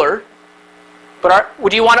the ruler, but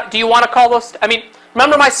do you want to call those? I mean,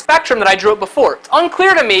 remember my spectrum that I drew up before. It's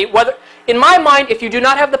unclear to me whether, in my mind, if you do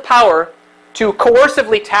not have the power to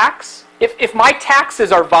coercively tax, if my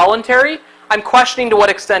taxes are voluntary, I'm questioning to what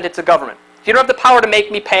extent it's a government. If you don't have the power to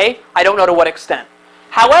make me pay, I don't know to what extent.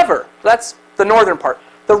 However, that's the northern part.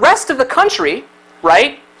 The rest of the country,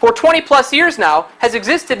 right, for 20 plus years now, has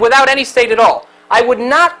existed without any state at all. I would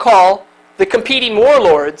not call the competing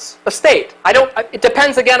warlords a state. It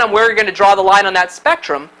depends again on where you're going to draw the line on that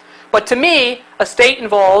spectrum. But to me, a state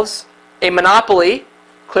involves a monopoly.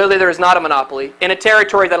 Clearly there is not a monopoly. In a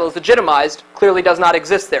territory that is legitimized, clearly does not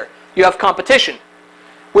exist there. You have competition.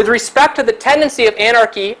 With respect to the tendency of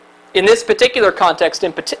anarchy, in this particular context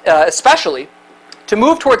especially, to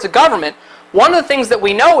move towards a government, one of the things that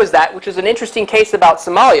we know is that, which is an interesting case about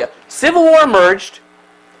Somalia, Civil War emerged,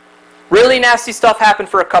 really nasty stuff happened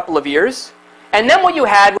for a couple of years, and then what you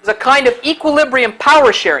had was a kind of equilibrium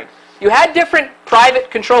power sharing. You had different private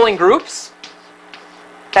controlling groups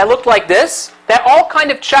that looked like this, that all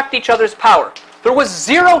kind of checked each other's power. There was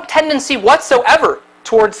zero tendency whatsoever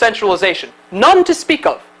towards centralization. None to speak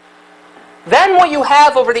of. Then what you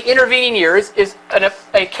have over the intervening years is an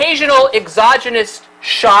occasional exogenous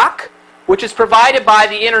shock, which is provided by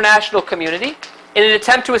the international community in an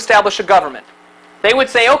attempt to establish a government. They would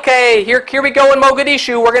say, okay, here we go in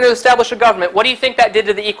Mogadishu, we're going to establish a government. What do you think that did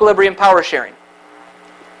to the equilibrium power sharing?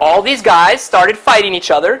 All these guys started fighting each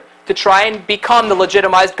other to try and become the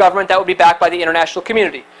legitimized government that would be backed by the international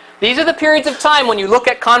community. These are the periods of time when you look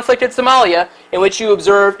at conflict in Somalia in which you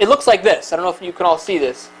observe, it looks like this. I don't know if you can all see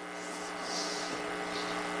this.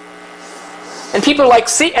 And people are like,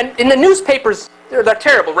 see, and in the newspapers, they're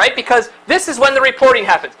terrible, right? Because this is when the reporting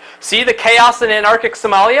happens. See the chaos in anarchic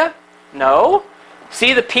Somalia? No.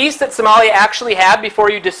 See the peace that Somalia actually had before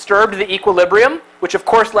you disturbed the equilibrium, which of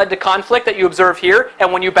course led to conflict that you observe here,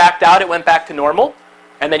 and when you backed out, it went back to normal.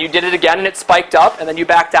 And then you did it again, and it spiked up, and then you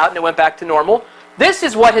backed out, and it went back to normal. This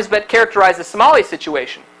is what has been characterized the Somali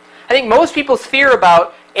situation. I think most people's fear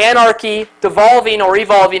about anarchy devolving or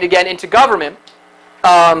evolving again into government,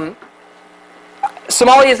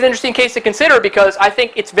 Somalia is an interesting case to consider because I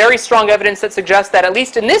think it's very strong evidence that suggests that, at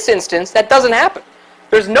least in this instance, that doesn't happen.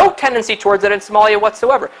 There's no tendency towards that in Somalia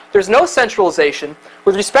whatsoever. There's no centralization.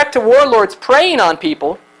 With respect to warlords preying on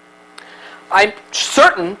people, I'm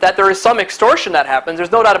certain that there is some extortion that happens.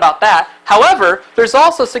 There's no doubt about that. However, there's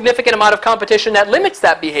also a significant amount of competition that limits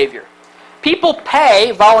that behavior. People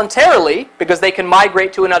pay voluntarily because they can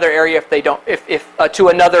migrate to another area if they don't, to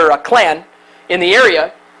another clan in the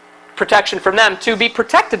area, protection from them, to be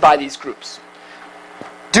protected by these groups.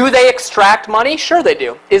 Do they extract money? Sure they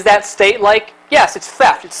do. Is that state-like? Yes, it's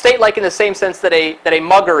theft. It's state-like in the same sense that a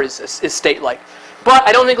mugger is state-like. But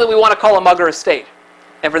I don't think that we want to call a mugger a state.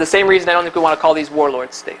 And for the same reason, I don't think we want to call these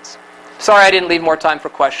warlords states. Sorry I didn't leave more time for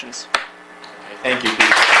questions. Thank you,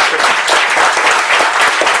 Pete.